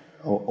there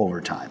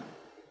over time.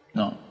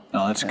 No,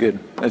 that's good.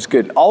 That's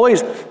good.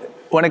 Always,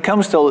 when it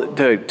comes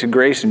to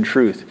grace and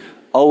truth,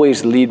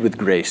 always lead with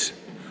grace.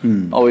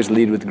 Always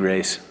lead with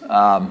grace.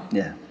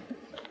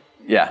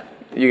 Yeah.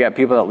 You got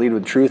people that lead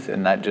with truth,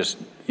 and that just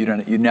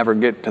you never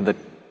get to the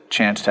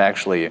chance to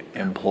actually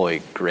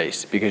employ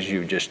grace because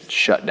you just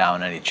shut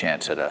down any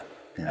chance at a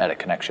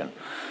connection.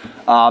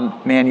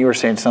 Man, you were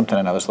saying something,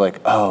 and I was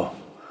like, oh,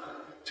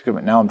 it's good.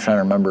 But now I'm trying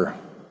to remember.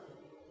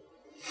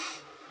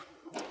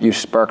 You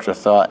sparked a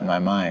thought in my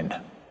mind,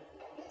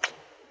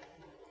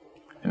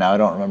 and now I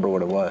don't remember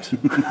what it was.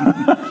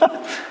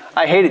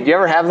 I hate it. Do you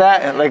ever have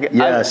that? And like,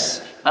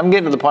 yes. I'm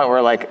getting to the point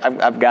where like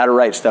I've got to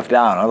write stuff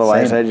down,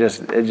 otherwise it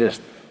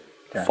just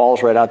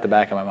falls right out the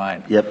back of my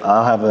mind. Yep,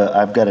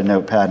 I've got a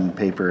notepad and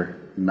paper,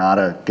 not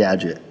a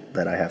gadget,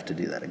 that I have to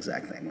do that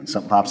exact thing. When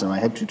something pops in my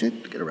head,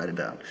 gotta write it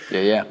down.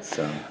 Yeah.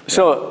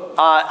 So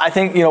I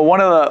think one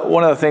of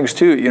the things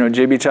too,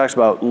 JB talks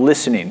about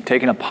listening,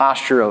 taking a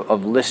posture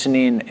of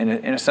listening, and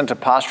in a sense a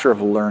posture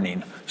of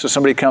learning. So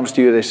somebody comes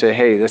to you, they say,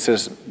 "Hey, this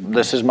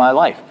is my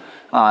life,"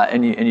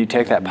 and you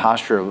take that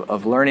posture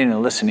of learning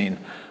and listening.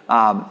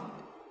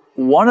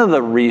 One of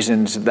the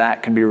reasons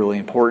that can be really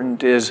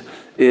important is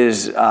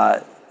these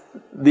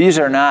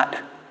are not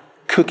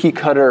cookie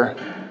cutter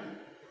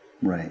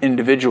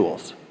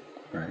individuals.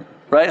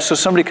 Right. So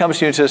somebody comes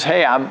to you and says,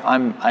 "Hey,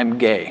 I'm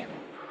gay."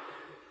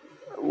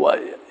 Well,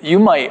 you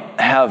might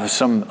have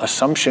some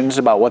assumptions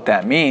about what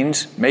that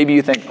means. Maybe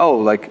you think, "Oh,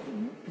 like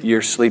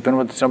you're sleeping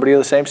with somebody of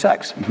the same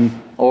sex,"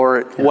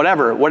 or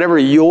whatever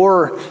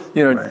your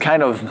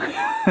kind of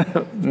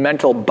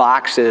mental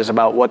box is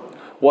about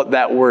what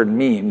that word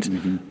means,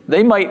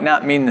 they might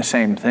not mean the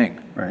same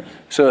thing. Right.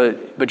 So,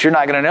 but you're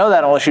not going to know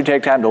that unless you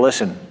take time to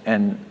listen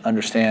and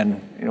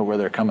understand, where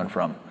they're coming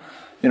from.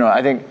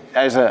 I think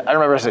I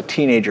remember as a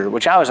teenager,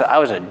 which I was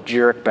a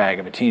jerk bag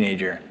of a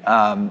teenager,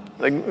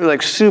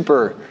 like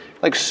super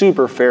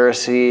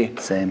Pharisee.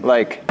 Same.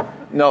 Like,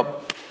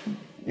 nope,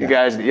 you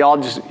guys,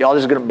 y'all just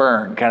gonna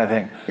burn kind of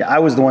thing. Yeah, I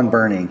was the one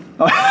burning.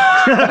 But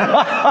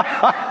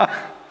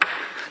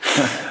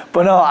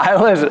no,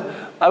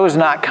 I was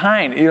not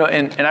kind,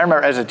 and I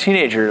remember as a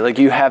teenager, like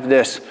you have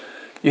this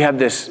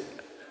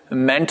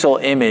mental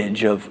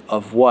image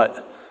of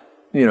what,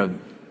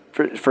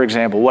 for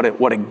example,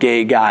 what a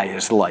gay guy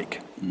is like,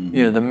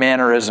 the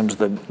mannerisms,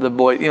 the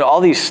boy,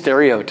 all these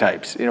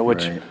stereotypes,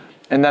 which, right.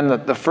 And then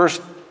the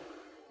first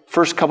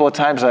couple of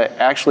times I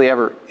actually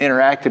ever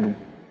interacted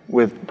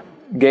with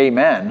gay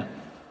men,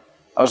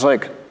 I was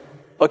like,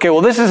 okay,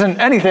 well, this isn't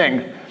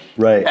anything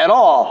right. at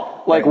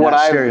all like right, what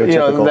I,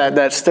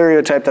 that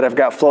stereotype that I've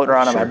got floating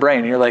around in my brain.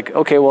 And you're like,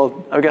 okay,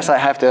 well, I guess I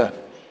have to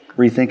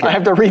rethink it. I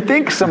have to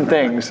rethink some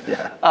things.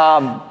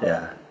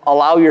 Yeah.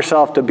 Allow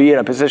yourself to be in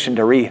a position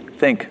to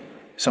rethink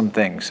some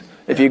things.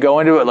 If you go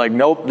into it like,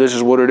 nope, this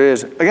is what it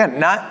is.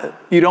 Again,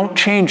 you don't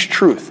change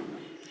truth.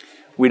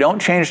 We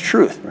don't change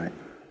truth. Right.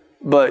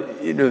 But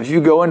if you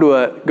go into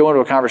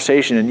a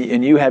conversation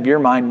and you have your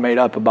mind made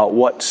up about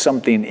what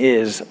something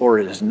is or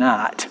is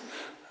not,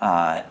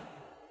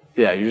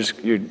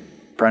 you're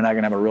probably not going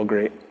to have a real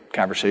great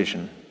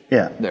conversation.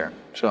 Yeah. There.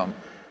 So.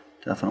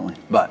 Definitely.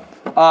 But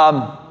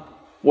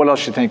what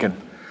else you thinking?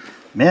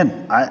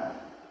 Man,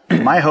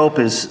 my hope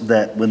is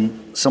that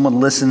when someone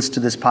listens to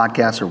this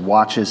podcast or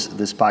watches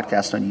this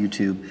podcast on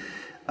YouTube,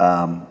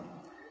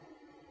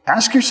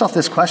 ask yourself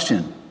this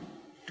question: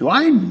 do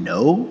I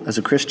know as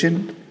a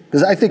Christian?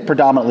 Because I think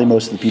predominantly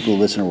most of the people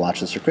who listen or watch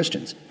this are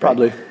Christians. Right?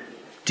 Probably.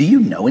 Do you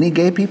know any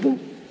gay people?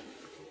 Do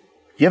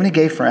you have any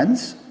gay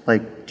friends?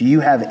 Like, do you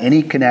have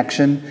any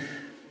connection?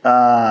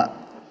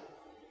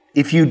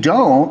 If you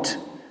don't,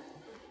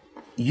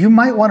 you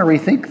might want to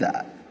rethink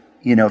that.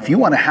 If you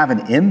want to have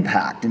an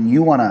impact and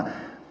you want to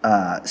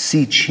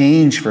see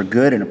change for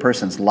good in a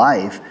person's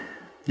life,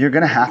 you're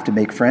going to have to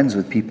make friends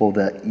with people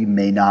that you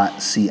may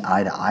not see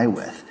eye to eye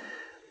with.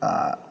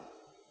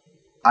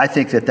 I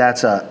think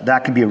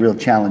that can be a real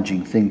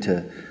challenging thing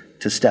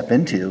to step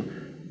into,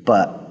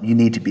 but you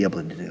need to be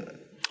able to do it.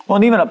 Well,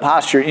 and even a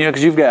posture,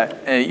 because you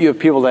have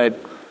people that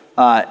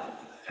I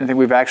think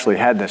we've actually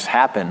had this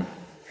happen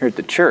here at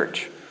the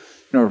church.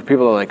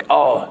 People are like,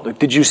 oh, look,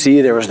 did you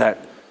see there's a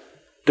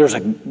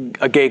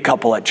gay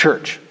couple at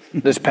church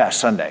this past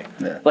Sunday?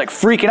 Yeah. Like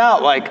freaking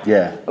out, like,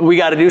 we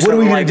got to do something.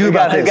 What are we going to do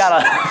about this?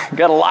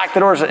 Got to lock the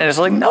doors. And it's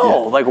like,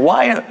 no, like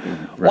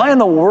why in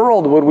the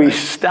world would we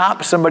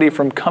stop somebody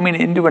from coming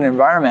into an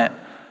environment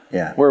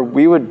where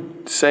we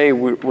would say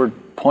we're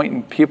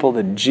pointing people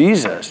to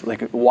Jesus?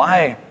 Like,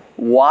 why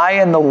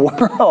in the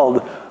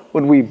world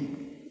would we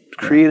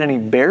create any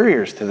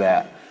barriers to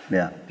that?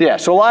 Yeah.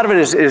 So a lot of it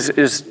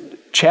is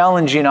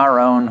challenging our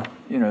own,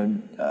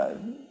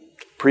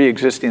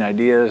 pre-existing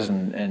ideas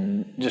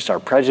and just our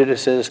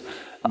prejudices.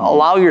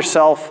 Allow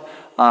yourself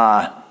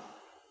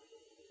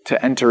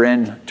to enter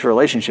into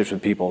relationships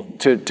with people,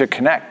 to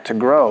connect, to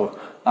grow,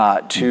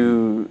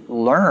 to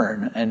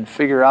learn and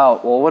figure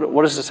out, well,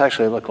 what does this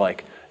actually look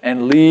like?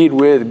 And lead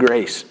with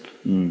grace.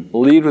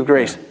 Lead with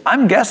grace.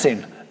 I'm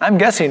guessing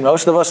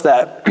most of us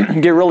that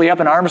get really up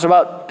in arms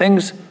about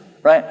things,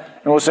 right?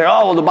 And we'll say,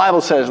 oh, well, the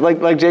Bible says, like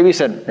JB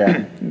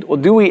said, well,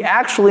 do we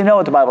actually know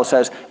what the Bible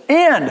says?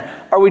 And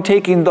are we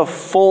taking the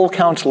full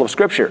counsel of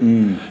Scripture?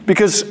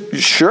 Because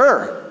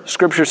sure,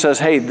 Scripture says,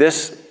 hey,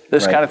 this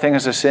kind of thing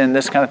is a sin,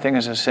 this kind of thing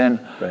is a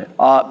sin. Right.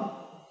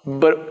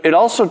 But it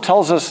also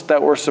tells us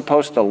that we're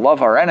supposed to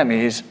love our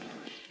enemies.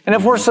 And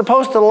if we're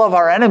supposed to love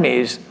our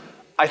enemies,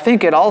 I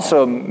think it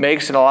also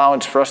makes an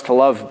allowance for us to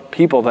love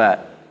people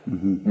that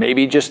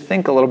maybe just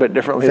think a little bit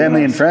differently.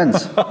 Family and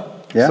friends.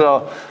 Yeah.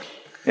 So,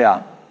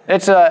 yeah.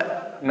 It's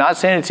not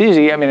saying it's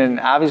easy. I mean, and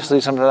obviously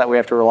something that we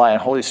have to rely on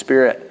Holy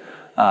Spirit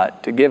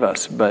to give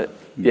us. But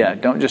yeah,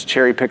 don't just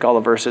cherry pick all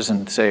the verses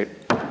and say,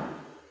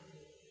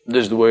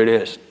 this is the way it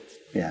is.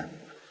 Yeah.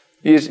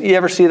 You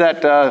ever see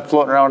that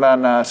floating around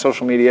on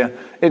social media?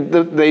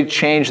 They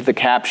change the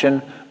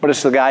caption, but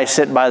it's the guy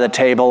sitting by the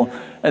table,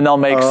 and they'll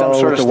make some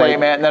sort of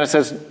statement, and then it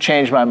says,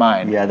 change my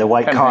mind. Yeah, the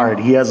white card.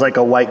 He has like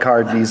a white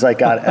card, and he's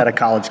like at a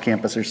college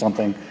campus or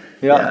something.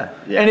 Yeah.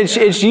 And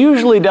it's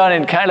usually done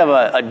in kind of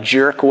a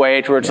jerk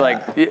way, to where it's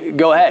like,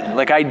 go ahead.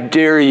 Like, I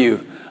dare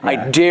you. Yeah. I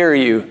dare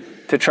you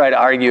to try to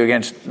argue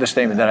against the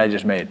statement that I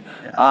just made.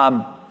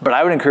 Yeah. But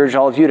I would encourage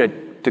all of you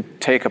to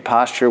take a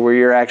posture where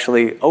you're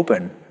actually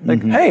open.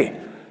 Like, hey,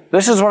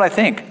 this is what I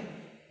think.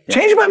 Yeah.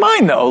 Change my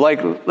mind, though. Like,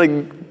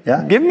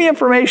 give me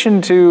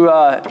information to,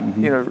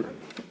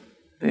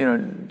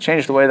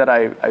 change the way that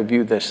I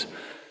view this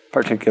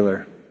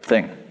particular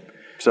thing.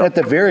 So, at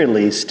the very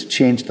least,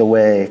 change the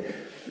way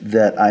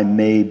that I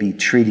may be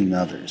treating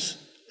others.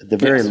 At the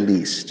very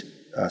least,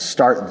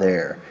 start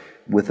there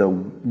with a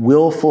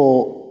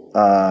willful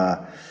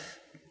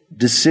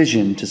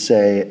decision to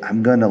say,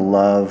 I'm going to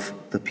love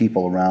the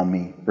people around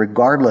me,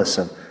 regardless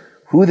of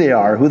who they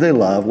are, who they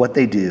love, what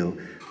they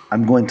do.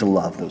 I'm going to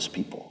love those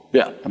people.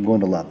 Yeah. I'm going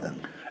to love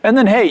them. And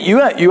then, hey,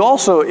 you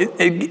also,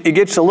 it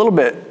gets a little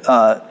bit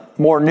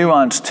more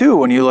nuanced too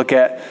when you look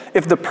at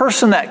if the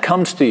person that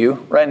comes to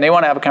you, right, and they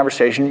want to have a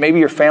conversation, maybe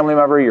your family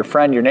member, your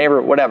friend, your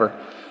neighbor, whatever,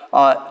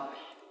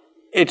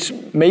 it's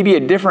maybe a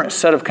different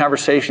set of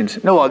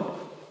conversations. No, well,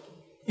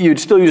 you'd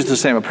still use the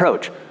same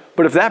approach.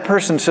 But if that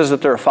person says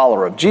that they're a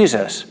follower of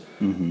Jesus,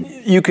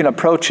 you can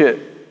approach it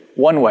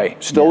one way,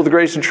 still with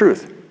grace and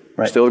truth.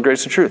 Right. Still with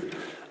grace and truth.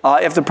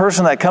 If the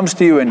person that comes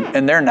to you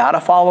and they're not a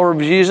follower of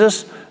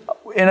Jesus,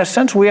 in a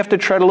sense, we have to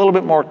tread a little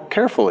bit more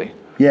carefully.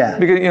 Yeah.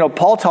 Because,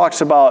 Paul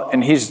talks about,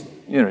 and he's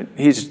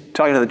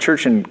talking to the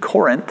church in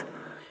Corinth,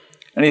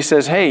 and he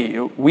says, hey,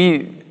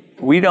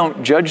 we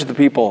don't judge the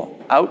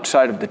people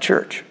outside of the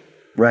church.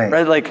 Right.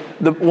 Right. Like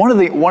one of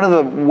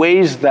the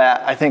ways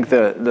that I think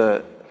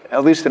the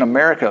at least in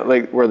America,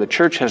 like where the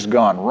church has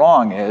gone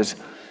wrong is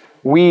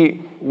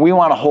we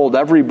want to hold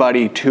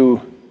everybody to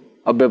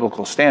a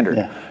biblical standard.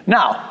 Yeah.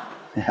 Now,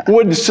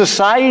 would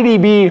society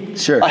be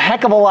a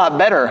heck of a lot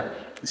better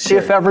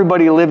if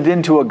everybody lived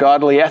into a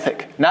godly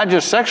ethic? Not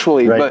just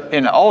sexually, but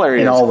in all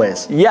areas. In all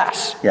ways.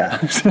 Yes. Yeah.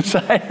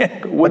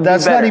 Society But would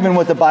that's be better. not even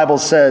what the Bible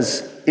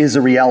says is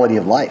a reality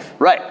of life.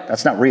 Right.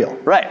 That's not real.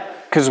 Right.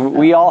 Because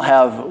we all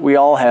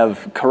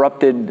have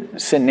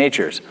corrupted sin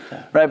natures,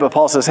 right? But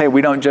Paul says, hey,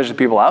 we don't judge the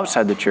people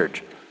outside the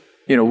church.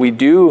 We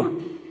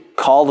do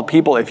call the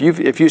people. If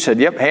you said,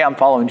 yep, hey, I'm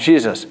following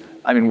Jesus,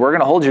 I mean, we're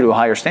going to hold you to a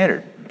higher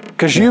standard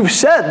because you've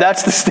said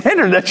that's the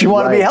standard that you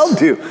want to be held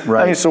to.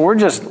 Right. I mean, so we're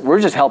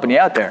just helping you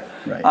out there.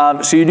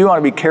 Right. So you do want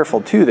to be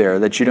careful too there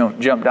that you don't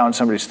jump down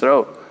somebody's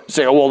throat and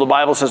say, oh, well, the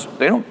Bible says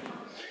they don't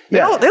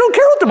care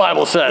what the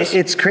Bible says.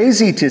 It's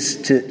crazy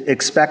to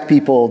expect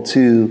people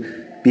to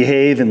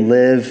behave and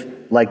live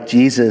like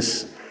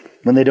Jesus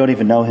when they don't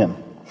even know him.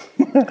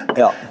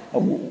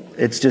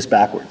 It's just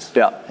backwards.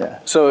 Yeah.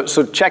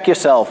 So check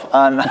yourself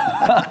on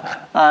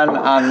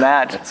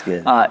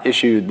that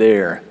issue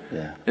there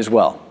as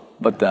well.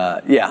 But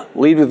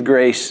lead with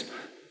grace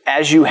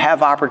as you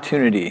have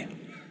opportunity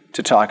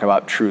to talk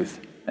about truth,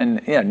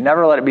 and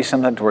never let it be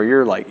something to where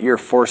you're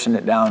forcing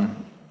it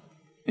down,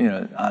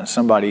 on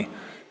somebody.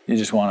 You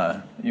just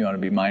want to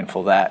be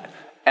mindful of that.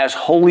 As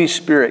Holy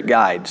Spirit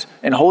guides.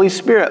 And Holy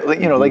Spirit,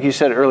 like you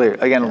said earlier,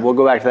 again, we'll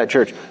go back to that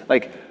church.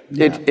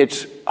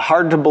 It's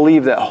hard to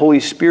believe that Holy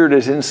Spirit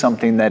is in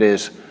something that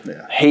is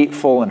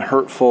hateful and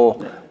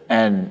hurtful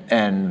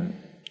and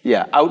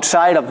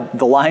outside of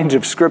the lines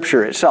of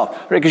Scripture itself.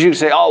 Right? Because you can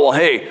say, oh, well,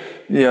 hey,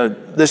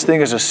 this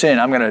thing is a sin.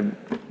 I'm going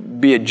to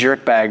be a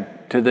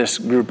jerkbag to this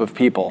group of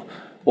people.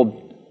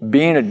 Well,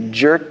 being a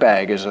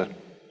jerkbag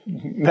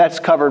that's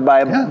covered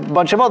by a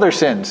bunch of other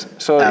sins.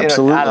 So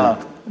absolutely. I don't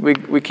know.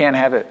 We can't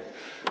have it.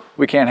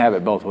 We can't have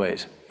it both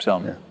ways.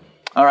 So,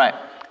 all right.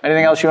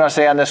 Anything else you want to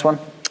say on this one?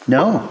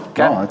 No.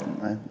 Okay. No,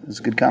 it was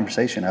a good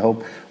conversation. I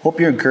hope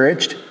you're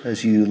encouraged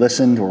as you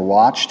listened or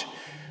watched.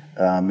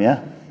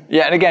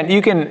 Yeah, and again,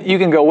 you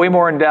can go way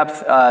more in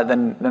depth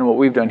than what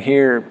we've done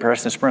here.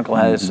 Preston Sprinkle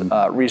has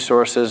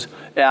resources.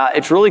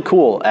 It's really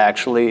cool,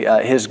 actually.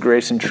 His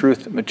Grace and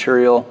Truth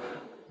material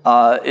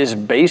is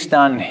based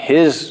on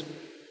his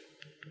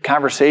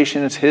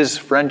conversations, his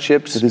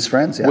friendships with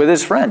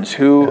his friends,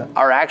 who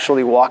are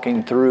actually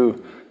walking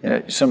through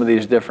some of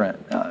these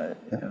different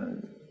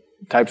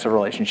types of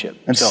relationship.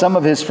 And some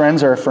of his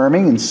friends are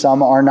affirming, and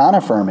some are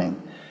non-affirming.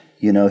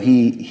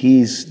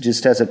 He's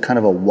just has a kind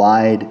of a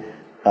wide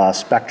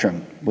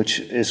spectrum, which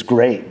is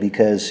great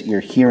because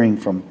you're hearing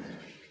from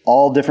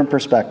all different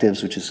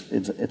perspectives, which is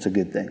it's a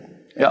good thing.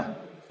 Yeah.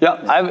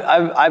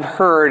 I've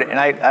heard, and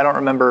I don't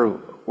remember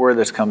where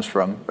this comes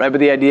from, right? But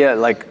the idea,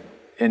 like,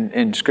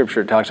 in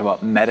Scripture, it talks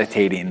about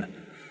meditating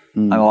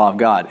on the law of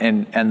God,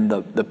 and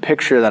the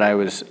picture that I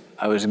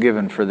was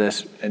given for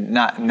this, and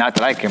not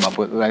that I came up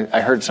with,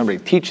 I heard somebody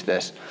teach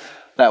this,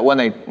 that when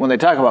they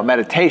talk about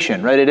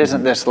meditation, right, it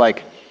isn't this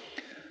like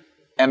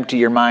empty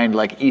your mind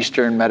like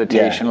Eastern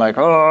meditation, like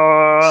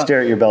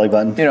stare at your belly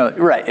button,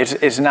 right?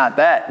 It's not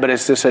that, but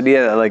it's this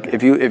idea that like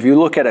if you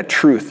look at a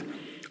truth,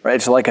 right,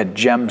 it's like a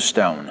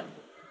gemstone,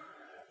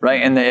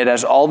 right, and it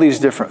has all these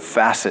different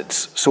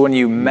facets. So when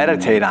you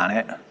meditate on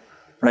it,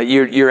 right,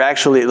 you're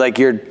actually like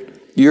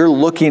you're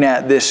looking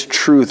at this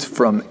truth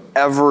from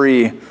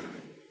every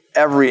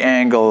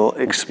angle,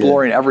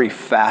 exploring every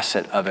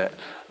facet of it.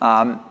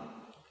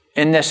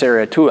 In this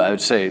area too, I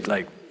would say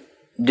like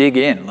dig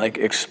in, like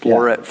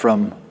explore it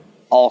from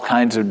all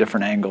kinds of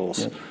different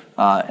angles,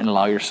 and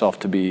allow yourself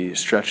to be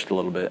stretched a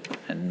little bit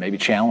and maybe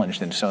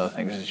challenged in some of the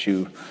things that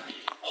you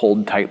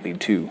hold tightly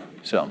to.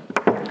 So,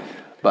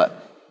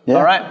 but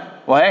all right.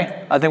 Well,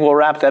 hey, I think we'll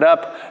wrap that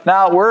up.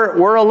 Now,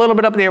 we're a little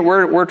bit up in the air.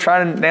 We're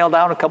trying to nail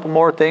down a couple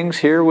more things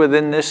here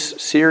within this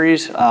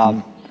series.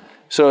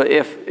 So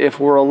if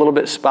we're a little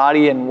bit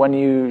spotty and when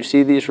you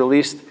see these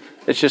released,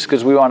 it's just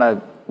because we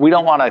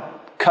don't want to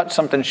cut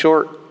something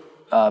short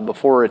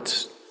before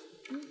it's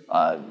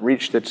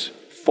reached its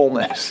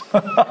fullness.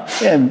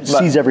 And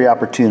sees every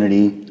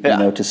opportunity,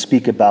 to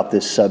speak about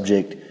this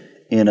subject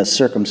in a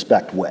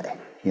circumspect way,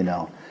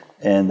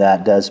 and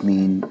that does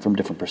mean from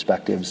different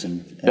perspectives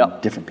and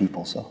different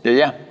people. So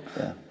yeah.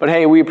 But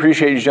hey, we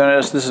appreciate you joining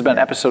us. This has been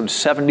episode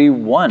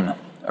 71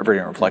 of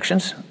Radiant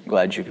Reflections.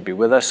 Glad you could be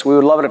with us. We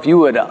would love it if you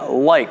would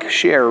like,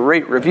 share,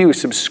 rate, review,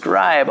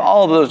 subscribe,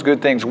 all of those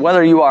good things,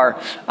 whether you are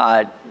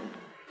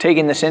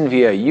taking this in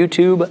via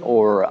YouTube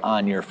or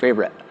on your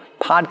favorite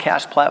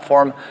podcast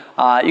platform.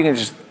 You can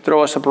just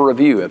throw us up a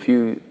review. If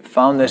you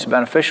found this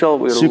beneficial,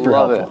 we would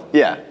love helpful. It.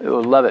 Yeah, we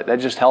would love it. That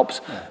just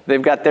helps.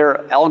 They've got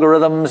their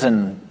algorithms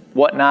and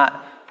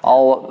whatnot.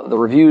 All the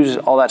reviews,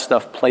 all that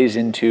stuff plays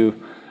into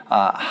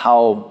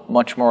how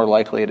much more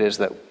likely it is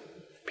that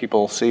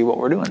people see what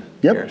we're doing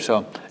here.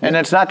 So, and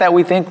it's not that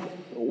we think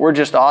we're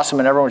just awesome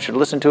and everyone should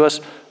listen to us,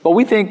 but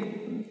we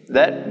think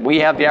that we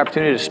have the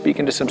opportunity to speak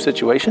into some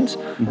situations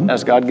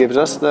as God gives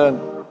us the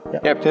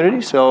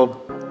opportunity.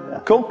 So,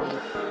 cool.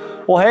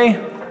 Well, hey,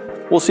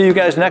 we'll see you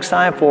guys next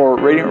time for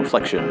Radiant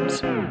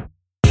Reflections.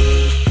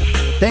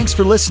 Thanks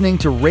for listening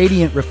to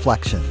Radiant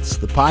Reflections,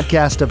 the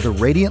podcast of the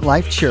Radiant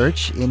Life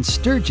Church in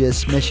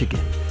Sturgis, Michigan.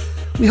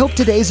 We hope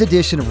today's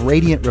edition of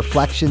Radiant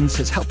Reflections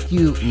has helped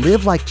you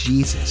live like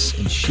Jesus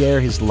and share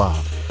his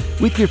love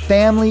with your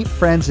family,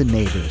 friends, and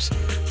neighbors.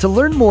 To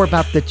learn more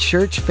about the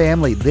church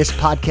family this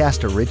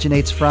podcast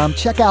originates from,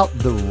 check out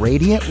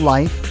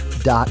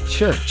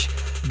theradiantlife.church.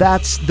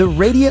 That's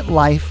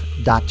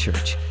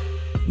theradiantlife.church.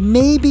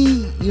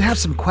 Maybe you have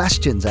some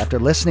questions after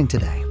listening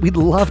today. We'd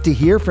love to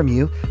hear from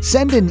you.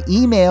 Send an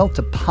email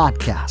to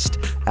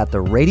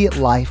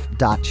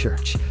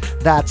podcast@theradiantlife.church.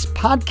 That's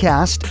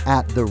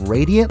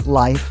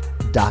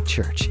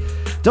podcast@theradiantlife.church.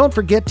 Don't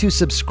forget to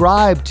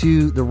subscribe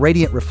to the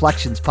Radiant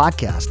Reflections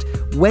podcast.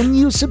 When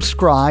you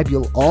subscribe,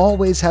 you'll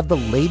always have the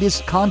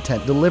latest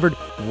content delivered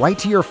right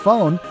to your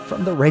phone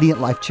from the Radiant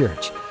Life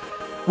Church.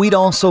 We'd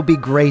also be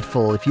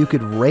grateful if you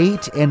could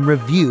rate and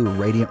review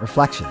Radiant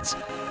Reflections.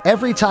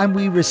 Every time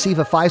we receive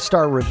a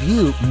 5-star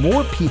review,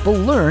 more people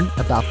learn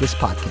about this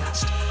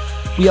podcast.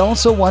 We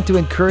also want to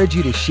encourage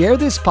you to share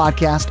this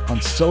podcast on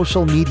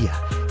social media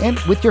and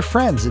with your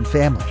friends and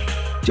family.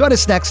 Join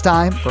us next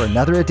time for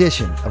another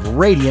edition of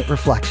Radiant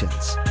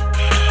Reflections.